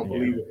 I just don't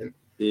believe it.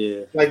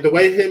 And like the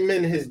way him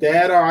and his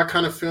dad are, I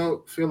kind of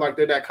feel like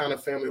they're that kind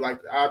of family. Like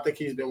I think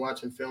he's been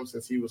watching film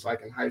since he was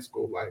like in high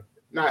school, like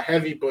not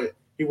heavy, but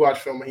he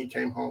watched film when he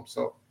came home.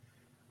 So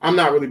I'm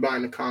not really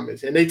buying the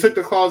comments. And they took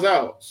the clause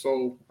out,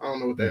 so I don't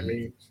know what that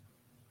means.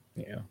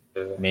 Yeah.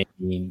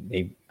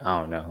 Maybe I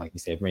don't know. Like you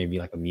said, maybe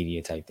like a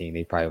media type thing.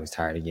 They probably was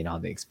tired of getting all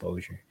the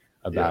exposure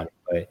about it.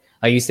 But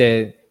like you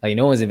said, like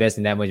no one's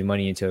investing that much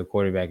money into a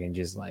quarterback and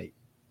just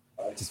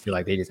feel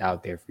like they just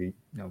out there free,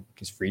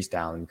 just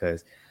freestyling,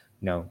 because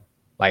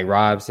like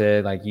Rob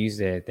said, like you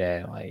said,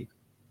 that like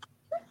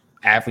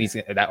athletes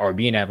that or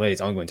being athletic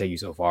is only going to take you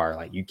so far.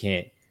 Like you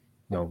can't,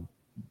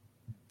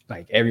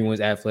 like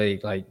everyone's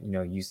athletic, like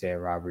you said,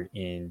 Robert,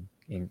 in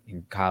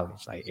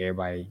college, like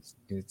everybody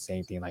do the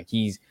same thing. Like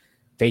he's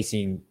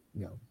facing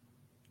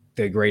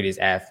the greatest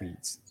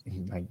athletes,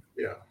 like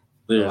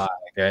they're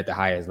at the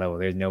highest level.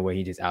 There's no way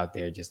he just out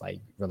there just like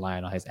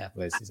relying on his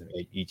athleticism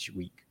each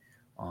week.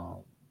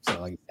 So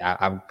like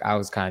I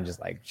was kind of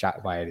just like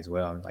shocked by it as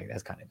well. I'm like,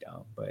 that's kind of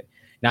dumb, but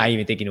not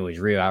even thinking it was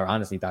real. I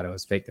honestly thought it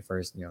was fake the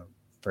first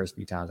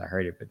few times I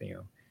heard it, but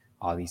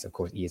all these, of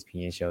course,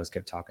 ESPN shows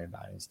kept talking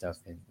about it and stuff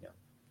and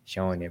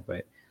showing it.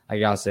 But like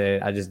y'all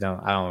said, I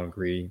don't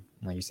agree.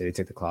 Like you said, they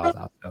took the clause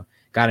out, so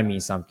gotta mean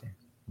something.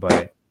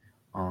 But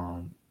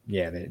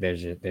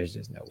there's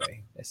just no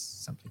way that's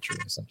something true,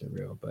 something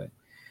real. But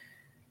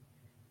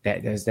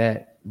there's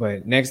that.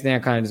 But next thing I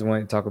kind of just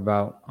want to talk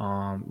about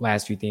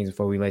last few things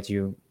before we let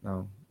you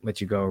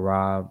go,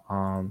 Rob.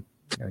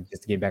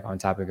 just to get back on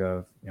topic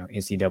of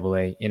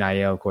NCAA,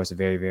 NIL, of course, a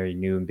very, very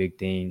new and big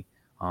thing.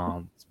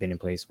 It's been in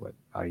place about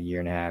a year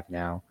and a half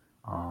now.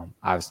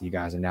 Obviously, you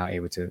guys are now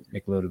able to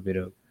make a little bit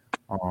of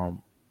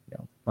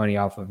money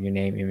off of your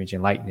name, image,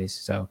 and likeness.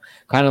 So,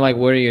 kind of like,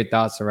 what are your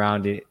thoughts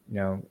around it?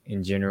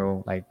 In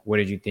general, like, what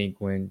did you think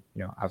when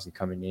obviously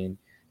coming in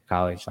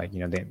college, like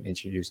them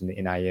introducing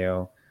the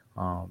NIL?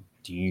 I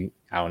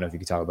don't know if you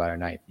could talk about it or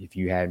not, if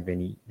you had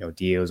any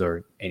deals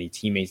or any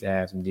teammates that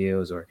have some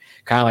deals, or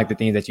kind of like the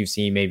things that you've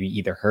seen, maybe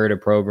either hurt a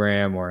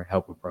program or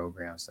help a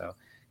program. So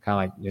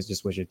kind of like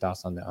just what's your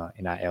thoughts on the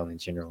NIL in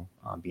general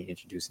being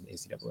introduced in the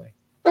NCAA?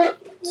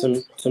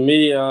 To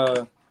me,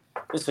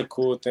 it's a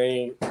cool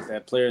thing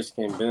that players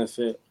can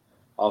benefit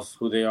off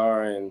who they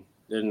are and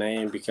their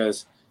name,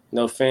 because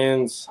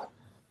fans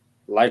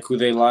like who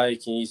they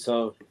like, and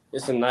so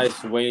it's a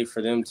nice way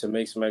for them to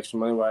make some extra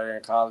money while they're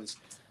in college.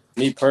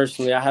 Me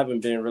personally, I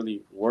haven't been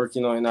really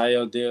working on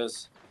NIL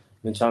deals.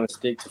 I've been trying to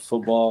stick to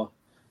football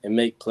and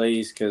make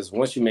plays, because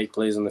once you make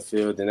plays on the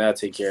field, then that'll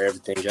take care of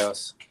everything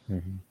else.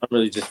 Mm-hmm. I'm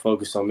really just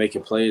focused on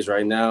making plays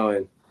right now,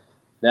 and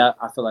that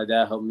I feel like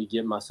that helped me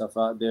get myself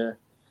out there.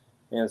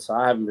 And so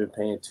I haven't been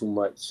paying too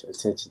much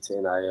attention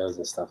to NILs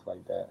and stuff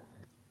like that.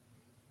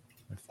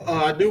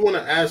 I do want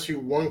to ask you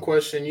one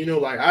question.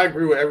 I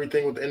agree with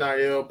everything with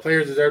NIL.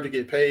 Players deserve to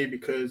get paid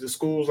because the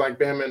schools like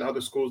Bama and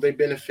other schools, they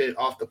benefit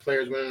off the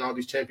players winning all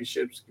these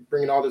championships,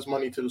 bringing all this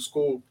money to the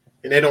school,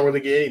 and they don't really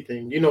get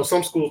anything.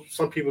 Some schools,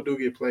 some people do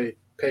get paid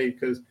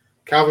because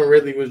Calvin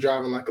Ridley was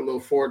driving like a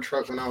little Ford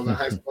truck when I was in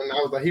high school, and I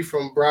was like, he's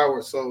from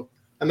Broward, so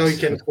I know he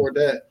can't afford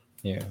that.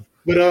 Yeah.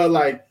 But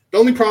the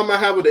only problem I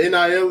have with the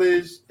NIL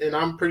is, and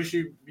I'm pretty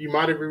sure you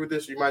might agree with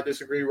this, you might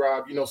disagree,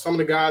 Rob. Some of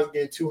the guys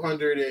getting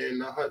 200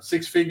 and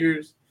 6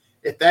 figures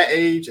at that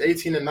age,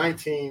 18 and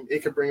 19, it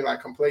could bring like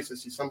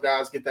complacency. Some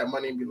guys get that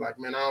money and be like,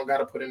 man, I don't got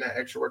to put in that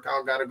extra work. I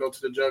don't got to go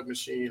to the jug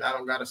machine. I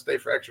don't got to stay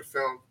for extra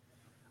film.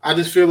 I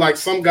just feel like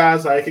some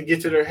guys, it could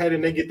get to their head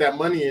and they get that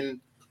money and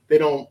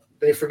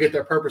they forget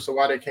their purpose of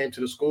why they came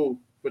to the school,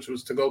 which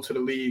was to go to the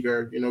league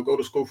or, go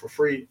to school for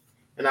free.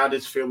 And I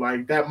just feel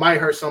like that might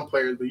hurt some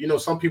players.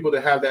 But, some people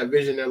that have that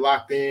vision, they're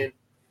locked in.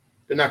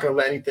 They're not going to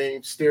let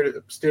anything steer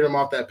them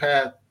off that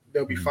path.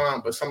 They'll be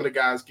fine. But some of the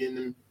guys getting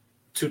them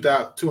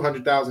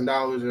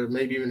 $200,000 or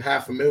maybe even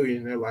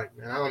 $500,000, they're like,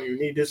 man, I don't even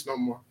need this no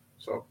more.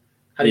 So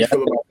how do you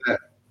feel about that?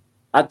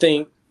 I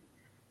think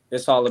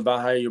it's all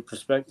about how your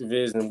perspective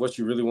is and what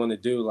you really want to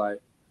do. Like,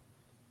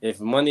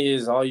 if money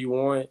is all you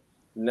want,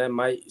 then that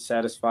might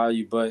satisfy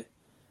you. But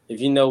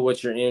if you know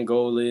what your end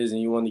goal is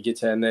and you want to get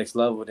to that next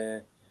level,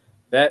 then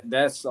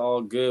that's all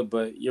good,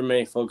 but your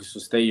main focus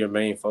will stay your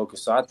main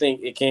focus. So I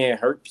think it can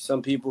hurt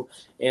some people,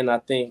 and I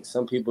think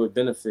some people it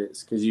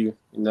benefits because it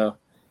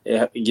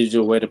gives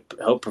you a way to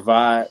help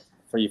provide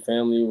for your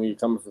family when you're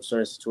coming from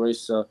certain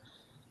situations. So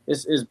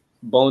it's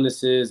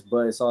bonuses,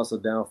 but it's also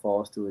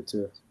downfalls to it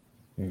too.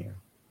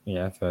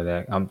 Yeah, I feel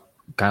that. I'm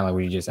kind of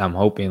like I'm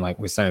hoping like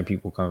with certain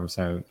people coming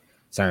from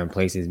certain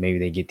places, maybe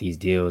they get these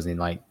deals and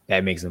like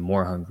that makes them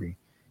more hungry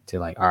to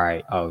like, all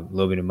right, a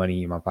little bit of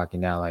money in my pocket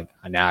now. Like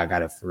now I got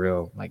to for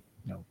real, like,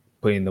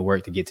 put in the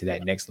work to get to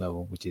that next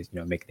level, which is,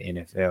 make the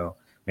NFL,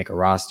 make a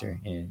roster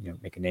and,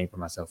 make a name for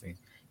myself and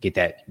get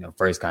that,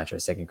 first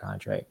contract, second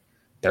contract,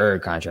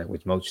 third contract,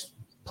 which most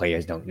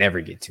players don't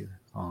never get to.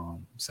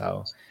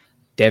 So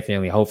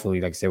definitely, hopefully,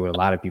 like I said, with a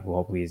lot of people,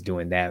 hopefully is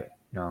doing that,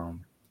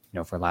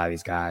 for a lot of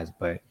these guys.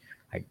 But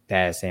like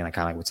that saying, like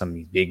kind of like with some of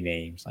these big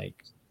names,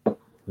 like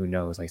who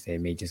knows, like I said,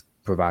 it may just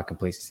provide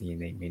complacency and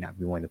they may not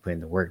be willing to put in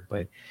the work.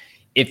 But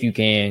if you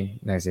can,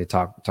 like I said,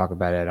 talk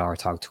about it at all, or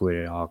talk to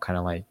it at all, kind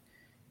of like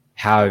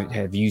how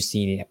have you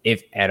seen it,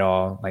 if at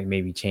all, like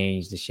maybe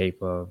change the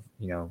shape of,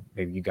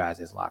 maybe you guys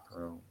as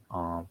locker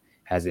room?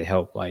 Has it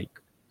helped like,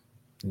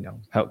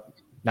 help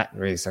not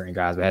really certain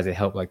guys, but has it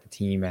helped like the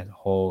team as a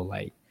whole?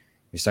 Like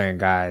there's certain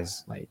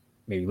guys like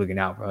maybe looking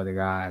out for other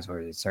guys,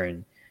 or there's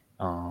certain,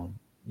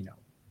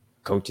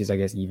 coaches, I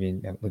guess,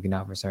 even looking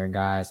out for certain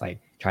guys, like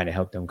trying to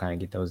help them kind of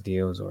get those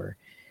deals, or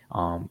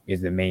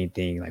is the main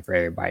thing like for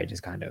everybody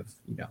just kind of,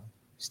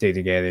 stay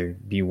together,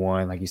 be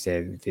one, like you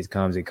said, if it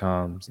comes, it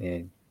comes,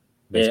 and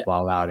let's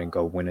ball out and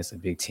go win us a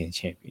Big Ten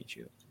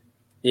championship.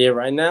 Yeah,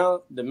 right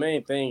now, the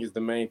main thing is the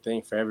main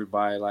thing for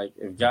everybody. Like,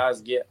 if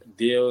guys get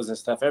deals and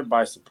stuff,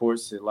 everybody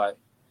supports it. Like,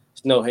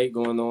 there's no hate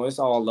going on. It's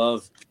all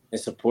love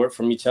and support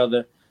from each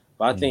other.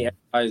 But I think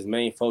everybody's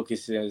main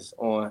focus is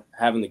on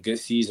having a good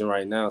season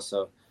right now.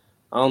 So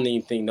I don't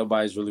even think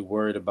nobody's really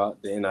worried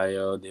about the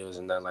NIL deals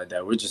and nothing like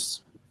that. We're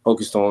just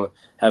focused on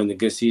having a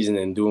good season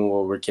and doing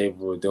what we're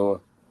capable of doing.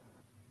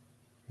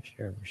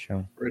 For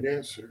sure. Great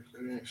answer.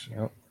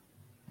 Yep.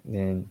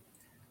 Then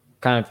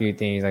kind of a few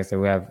things. Like I said,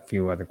 we have a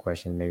few other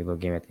questions, maybe a little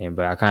game at the end.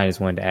 But I kind of just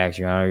wanted to ask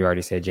you. I know you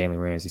already said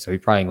Jalen Ramsey, so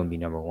he's probably going to be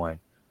number one.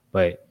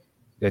 But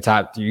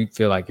do you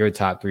feel like your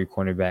top three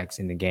cornerbacks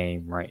in the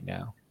game right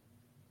now?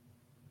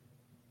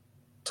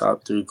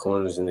 Top three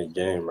corners in the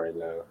game right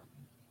now.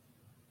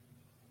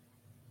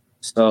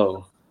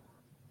 So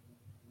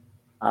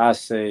I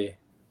say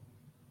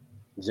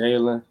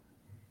Jalen,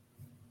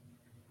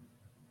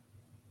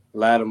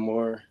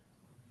 Lattimore.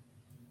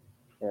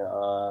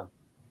 Yeah,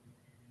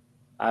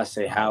 I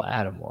say Howard.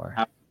 Lattimore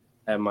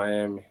At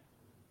Miami.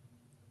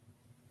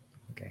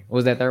 Okay. What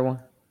was that third one?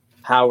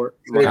 Howard.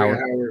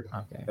 Howard.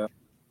 Okay. Yeah.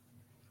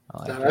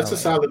 That's a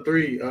solid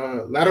 3.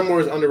 Lattimore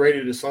is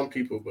underrated to some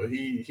people, but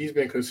he's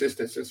been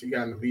consistent since he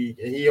got in the league,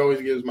 and he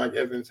always gives Mike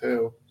Evans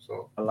hell.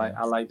 So I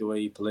like the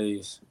way he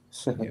plays.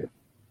 Yeah,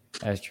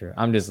 that's true.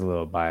 I'm just a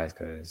little biased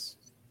because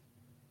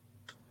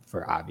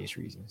for obvious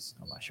reasons.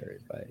 I'm not sure,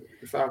 but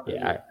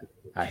yeah,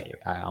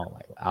 I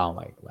don't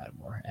like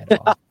Lattimore at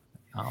all.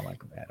 I don't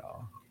like him at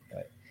all,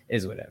 but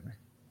it's whatever.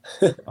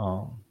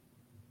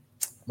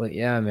 But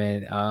yeah,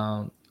 man.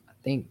 I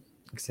think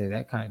like I said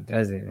that kind of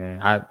does it,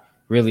 man. I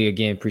really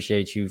again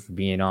appreciate you for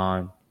being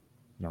on.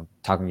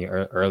 Talking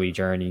your early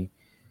journey,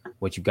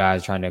 what you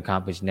guys are trying to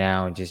accomplish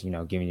now, and just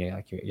giving you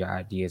like your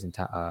ideas and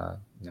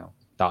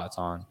thoughts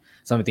on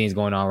some of the things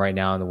going on right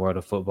now in the world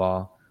of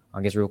football.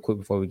 I guess real quick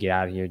before we get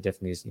out of here,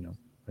 definitely just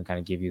to kind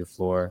of give you the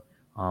floor.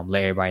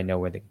 Let everybody know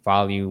where they can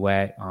follow you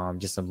at.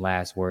 Just some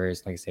last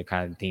words, like I said,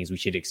 kind of the things we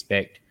should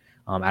expect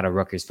out of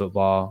Rutgers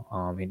football,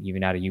 and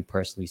even out of you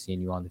personally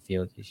seeing you on the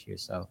field this year.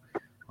 So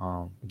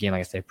again,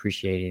 like I said,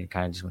 appreciate it, and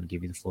kind of just want to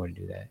give you the floor to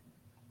do that.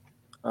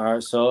 All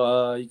right,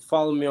 so you can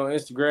follow me on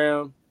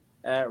Instagram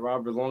at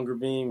Robert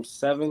Longerbeam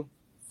 7,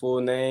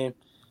 full name.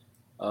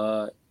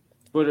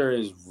 Twitter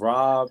is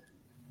Rob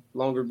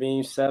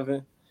Longerbeam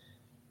 7.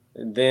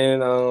 And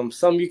then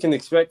something you can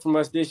expect from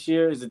us this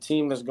year is a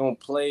team that's going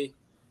to play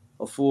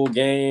a full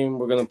game.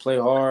 We're going to play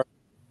hard.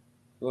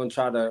 We're going to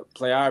try to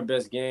play our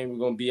best game. We're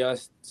going to be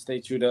us, stay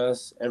true to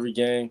us every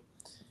game.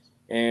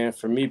 And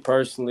for me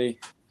personally,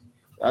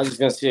 I'm just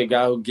going to see a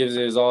guy who gives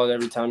it his all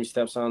every time he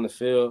steps on the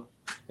field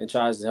and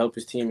tries to help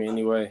his team in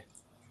any way.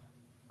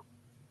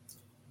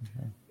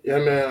 Yeah,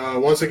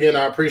 man. Once again,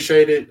 I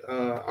appreciate it.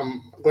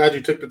 I'm glad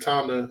you took the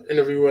time to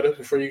interview with us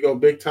before you go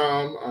big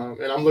time.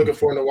 And I'm looking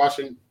forward to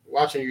watching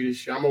you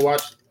this year. I'm going to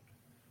watch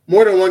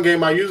more than one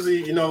game. I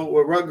usually,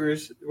 with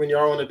Rutgers, when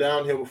you're on the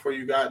downhill before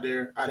you got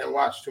there, I didn't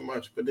watch too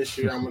much. But this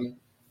year, I'm going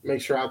to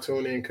make sure I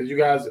tune in because you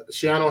guys,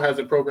 Schiano has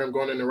a program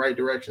going in the right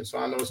direction. So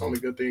I know it's only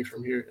good things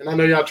from here. And I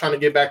know y'all trying to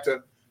get back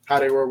to how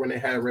they were when they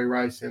had Ray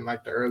Rice in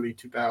like the early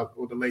 2000s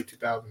or the late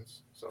 2000s.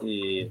 So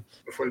yeah,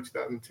 before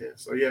 2010.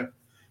 So yeah,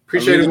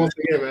 appreciate it once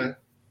again, man.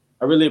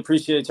 I really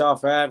appreciate y'all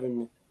for having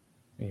me.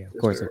 Yeah,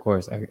 of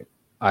course.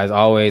 As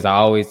always, I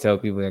always tell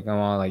people that come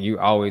on, like you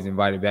always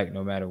invited back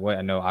no matter what.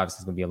 I know obviously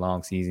it's gonna be a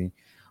long season.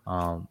 A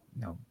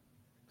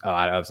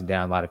lot of ups and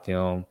downs, a lot of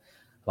film,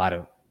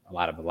 a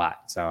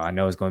lot. So I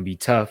know it's gonna be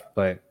tough,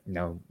 but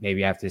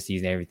maybe after the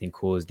season everything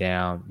cools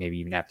down, maybe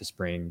even after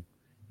spring.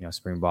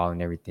 Spring ball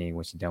and everything.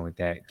 Once you're done with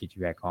that, get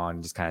you back on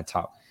and just kind of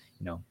talk,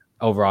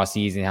 overall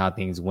season, how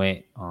things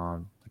went,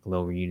 like a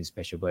little reunion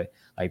special. But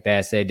like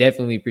that said,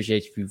 definitely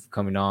appreciate you for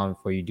coming on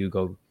before you do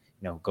go,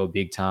 go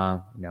big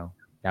time.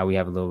 Now we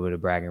have a little bit of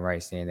bragging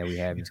rights saying that we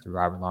have Mr.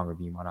 Robert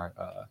Longerbeam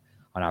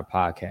on our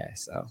podcast.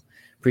 So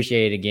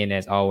appreciate it again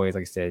as always.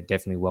 Like I said,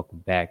 definitely welcome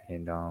back,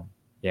 and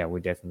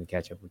we'll definitely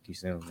catch up with you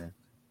soon, man.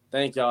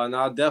 Thank y'all, and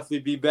I'll definitely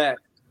be back.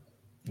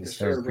 Yes,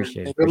 sir.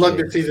 Appreciate it. Good luck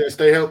this season.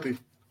 Stay healthy.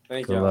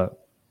 Thank you. Good luck.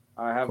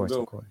 All right, have a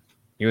good one.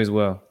 You as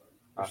well.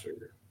 All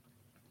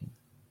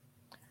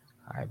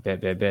right,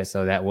 bet.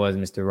 So that was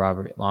Mr.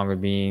 Robert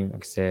Longerbeam.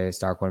 Like I said,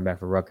 star cornerback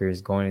for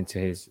Rutgers, going into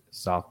his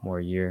sophomore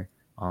year.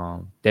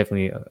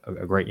 Definitely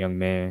a great young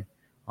man.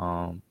 It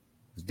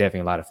was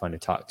definitely a lot of fun to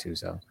talk to.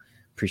 So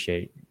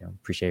appreciate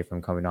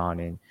him coming on,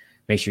 and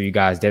make sure you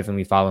guys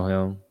definitely follow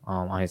him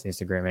on his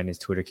Instagram and his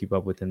Twitter. Keep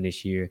up with him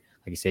this year.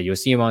 Like I said, you'll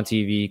see him on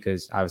TV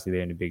because obviously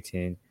they're in the Big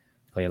Ten,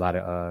 play a lot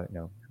of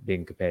big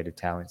and competitive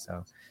talent.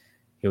 So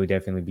he will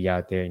definitely be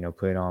out there,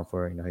 put it on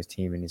for his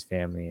team and his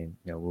family, and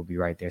we'll be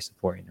right there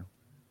supporting him.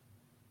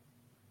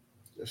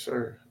 Yes,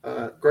 sir.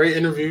 Great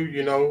interview.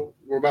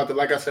 We're about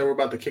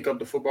to kick up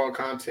the football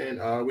content.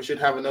 We should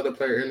have another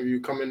player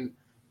interview coming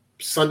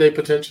Sunday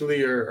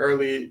potentially or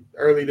early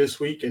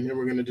this week, and then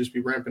we're gonna just be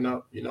ramping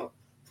up,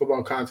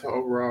 football content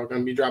overall.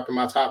 Gonna be dropping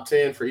my top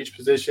 10 for each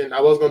position. I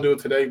was gonna do it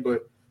today,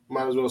 but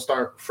might as well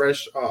start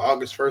fresh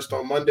August 1st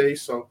on Monday.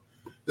 So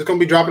it's going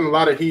to be dropping a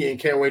lot of heat and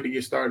can't wait to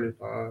get started.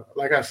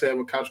 Like I said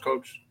with Couch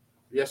Coach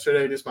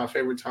yesterday, this is my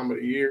favorite time of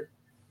the year,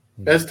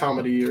 best time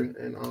of the year,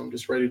 and I'm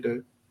just ready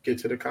to get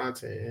to the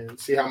content and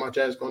see how much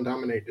that's going to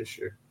dominate this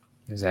year.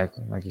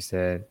 Exactly. Like you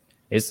said,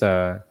 it's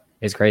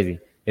crazy.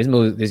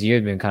 This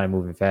year's been kind of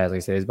moving fast. Like I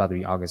said, it's about to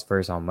be August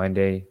 1st on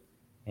Monday,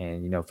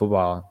 and,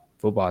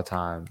 football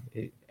time,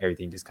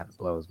 everything just kind of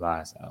blows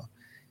by. So,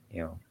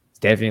 it's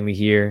definitely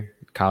here.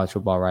 College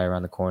football right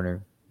around the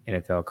corner,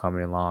 NFL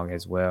coming along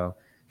as well.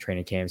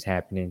 Training camps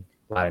happening,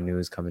 a lot of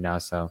news coming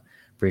out. So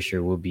pretty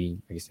sure we'll be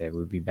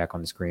back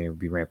on the screen. We'll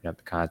be ramping up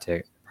the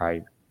content,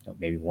 probably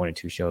maybe 1 or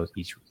 2 shows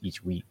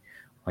each week.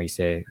 Like you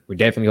said, we're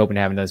definitely hoping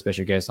to have another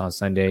special guest on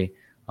Sunday.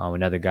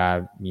 Another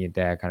guy me and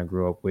Dad kind of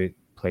grew up with,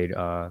 played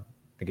like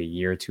a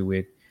year or 2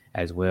 with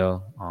as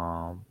well.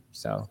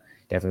 So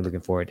definitely looking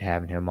forward to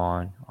having him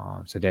on.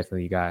 So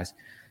definitely you guys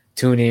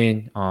tune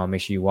in. Make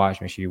sure you watch.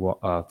 Make sure you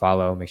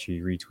follow. Make sure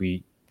you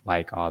retweet.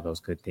 like, all those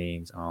good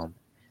things on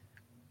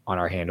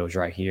our handles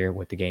right here,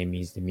 What the Game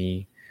Means to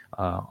Me,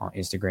 on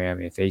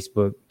Instagram and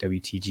Facebook,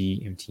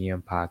 WTG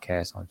MTM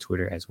Podcast on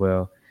Twitter as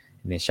well.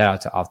 And then shout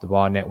out to Off the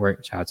Ball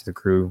Network. Shout out to the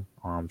crew.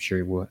 I'm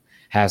sure we'll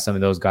have some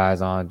of those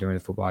guys on during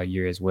the football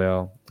year as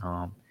well.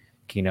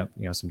 Keying up,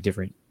 some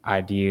different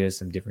ideas,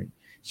 some different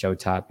show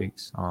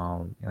topics.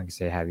 Like I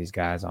said, have these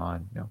guys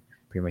on,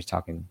 pretty much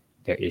talking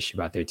their ish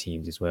about their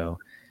teams as well.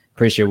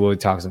 Pretty sure we'll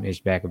talk some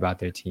ish back about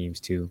their teams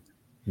too.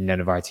 None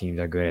of our teams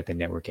are good at the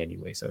network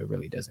anyway, so it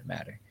really doesn't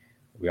matter.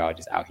 We all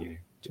just out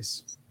here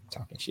just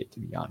talking shit, to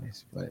be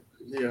honest. But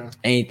yeah,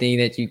 anything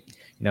that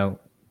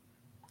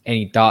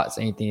any thoughts,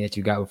 anything that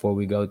you got before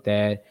we go,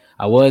 Thad?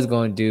 I was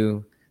going to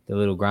do the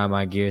little Grind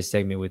My Gears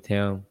segment with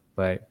him,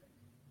 but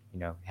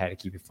had to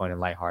keep it fun and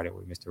lighthearted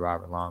with Mr.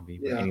 Robert Longby.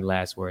 Yeah. Any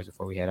last words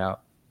before we head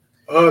out?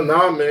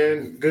 Nah,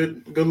 man.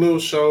 Good little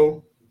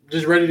show.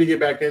 Just ready to get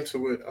back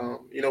into it.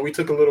 We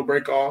took a little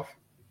break off,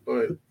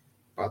 but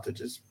about to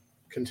just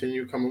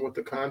continue coming with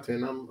the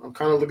content. I'm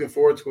kind of looking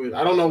forward to it.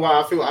 I don't know why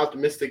I feel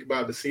optimistic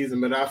about the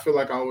season, but I feel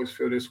like I always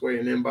feel this way.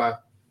 And then by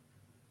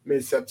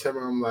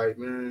mid-September, I'm like,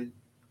 man.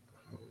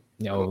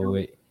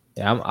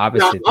 I'm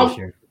opposite this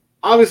year.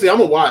 Obviously, I'm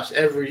gonna watch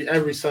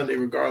every Sunday,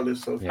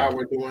 regardless of how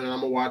we're doing.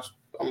 I'm gonna watch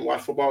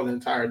football the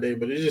entire day.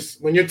 But it's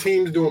just when your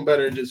team's doing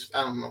better,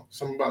 I don't know,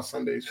 something about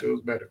Sundays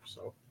feels better.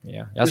 So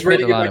yeah, y'all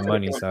spent a lot of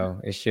money,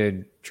 so it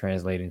should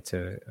translate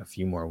into a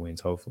few more wins,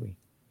 hopefully.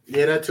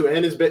 Yeah, that too,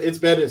 and it's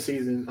betting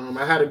season.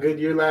 I had a good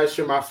year last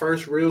year, my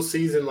first real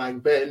season,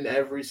 like betting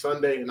every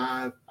Sunday, and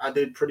I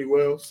did pretty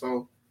well.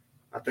 So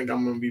I think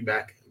I'm gonna be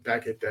back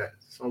at that.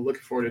 So I'm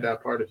looking forward to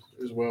that part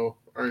as well,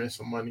 earning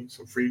some money,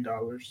 some free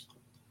dollars.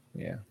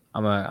 Yeah,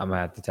 I'm gonna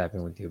have to tap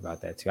in with you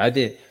about that too. I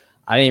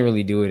didn't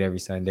really do it every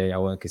Sunday. I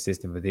wasn't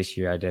consistent, but this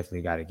year I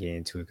definitely got to get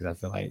into it because I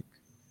feel like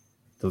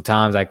the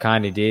times I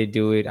kind of did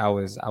do it, I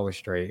was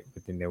straight,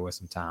 but then there was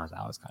some times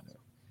I was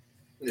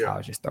I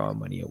was just throwing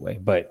money away.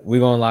 But we're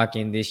gonna lock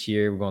in this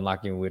year. We're gonna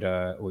lock in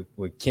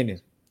with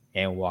Kenneth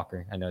and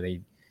Walker. I know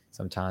they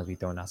sometimes be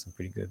throwing out some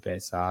pretty good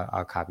bets, so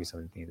I'll copy some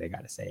of the things they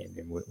got to say, and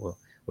then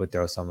we'll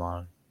throw some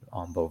on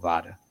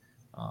Bovada.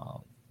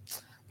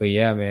 But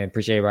yeah, man,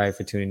 appreciate everybody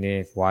for tuning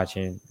in, for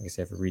watching, like I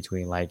said, for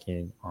retweeting,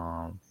 liking.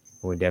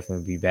 We'll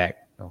definitely be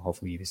back,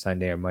 hopefully either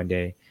Sunday or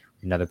Monday,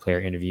 with another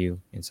player interview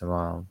and some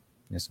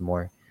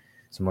more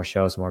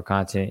shows, some more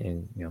content,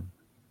 and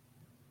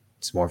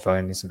some more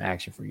fun and some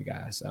action for you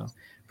guys. So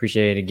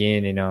appreciate it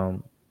again,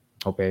 and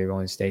hope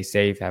everyone stays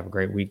safe. Have a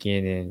great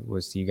weekend, and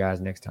we'll see you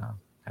guys next time.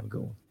 Have a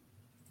good one.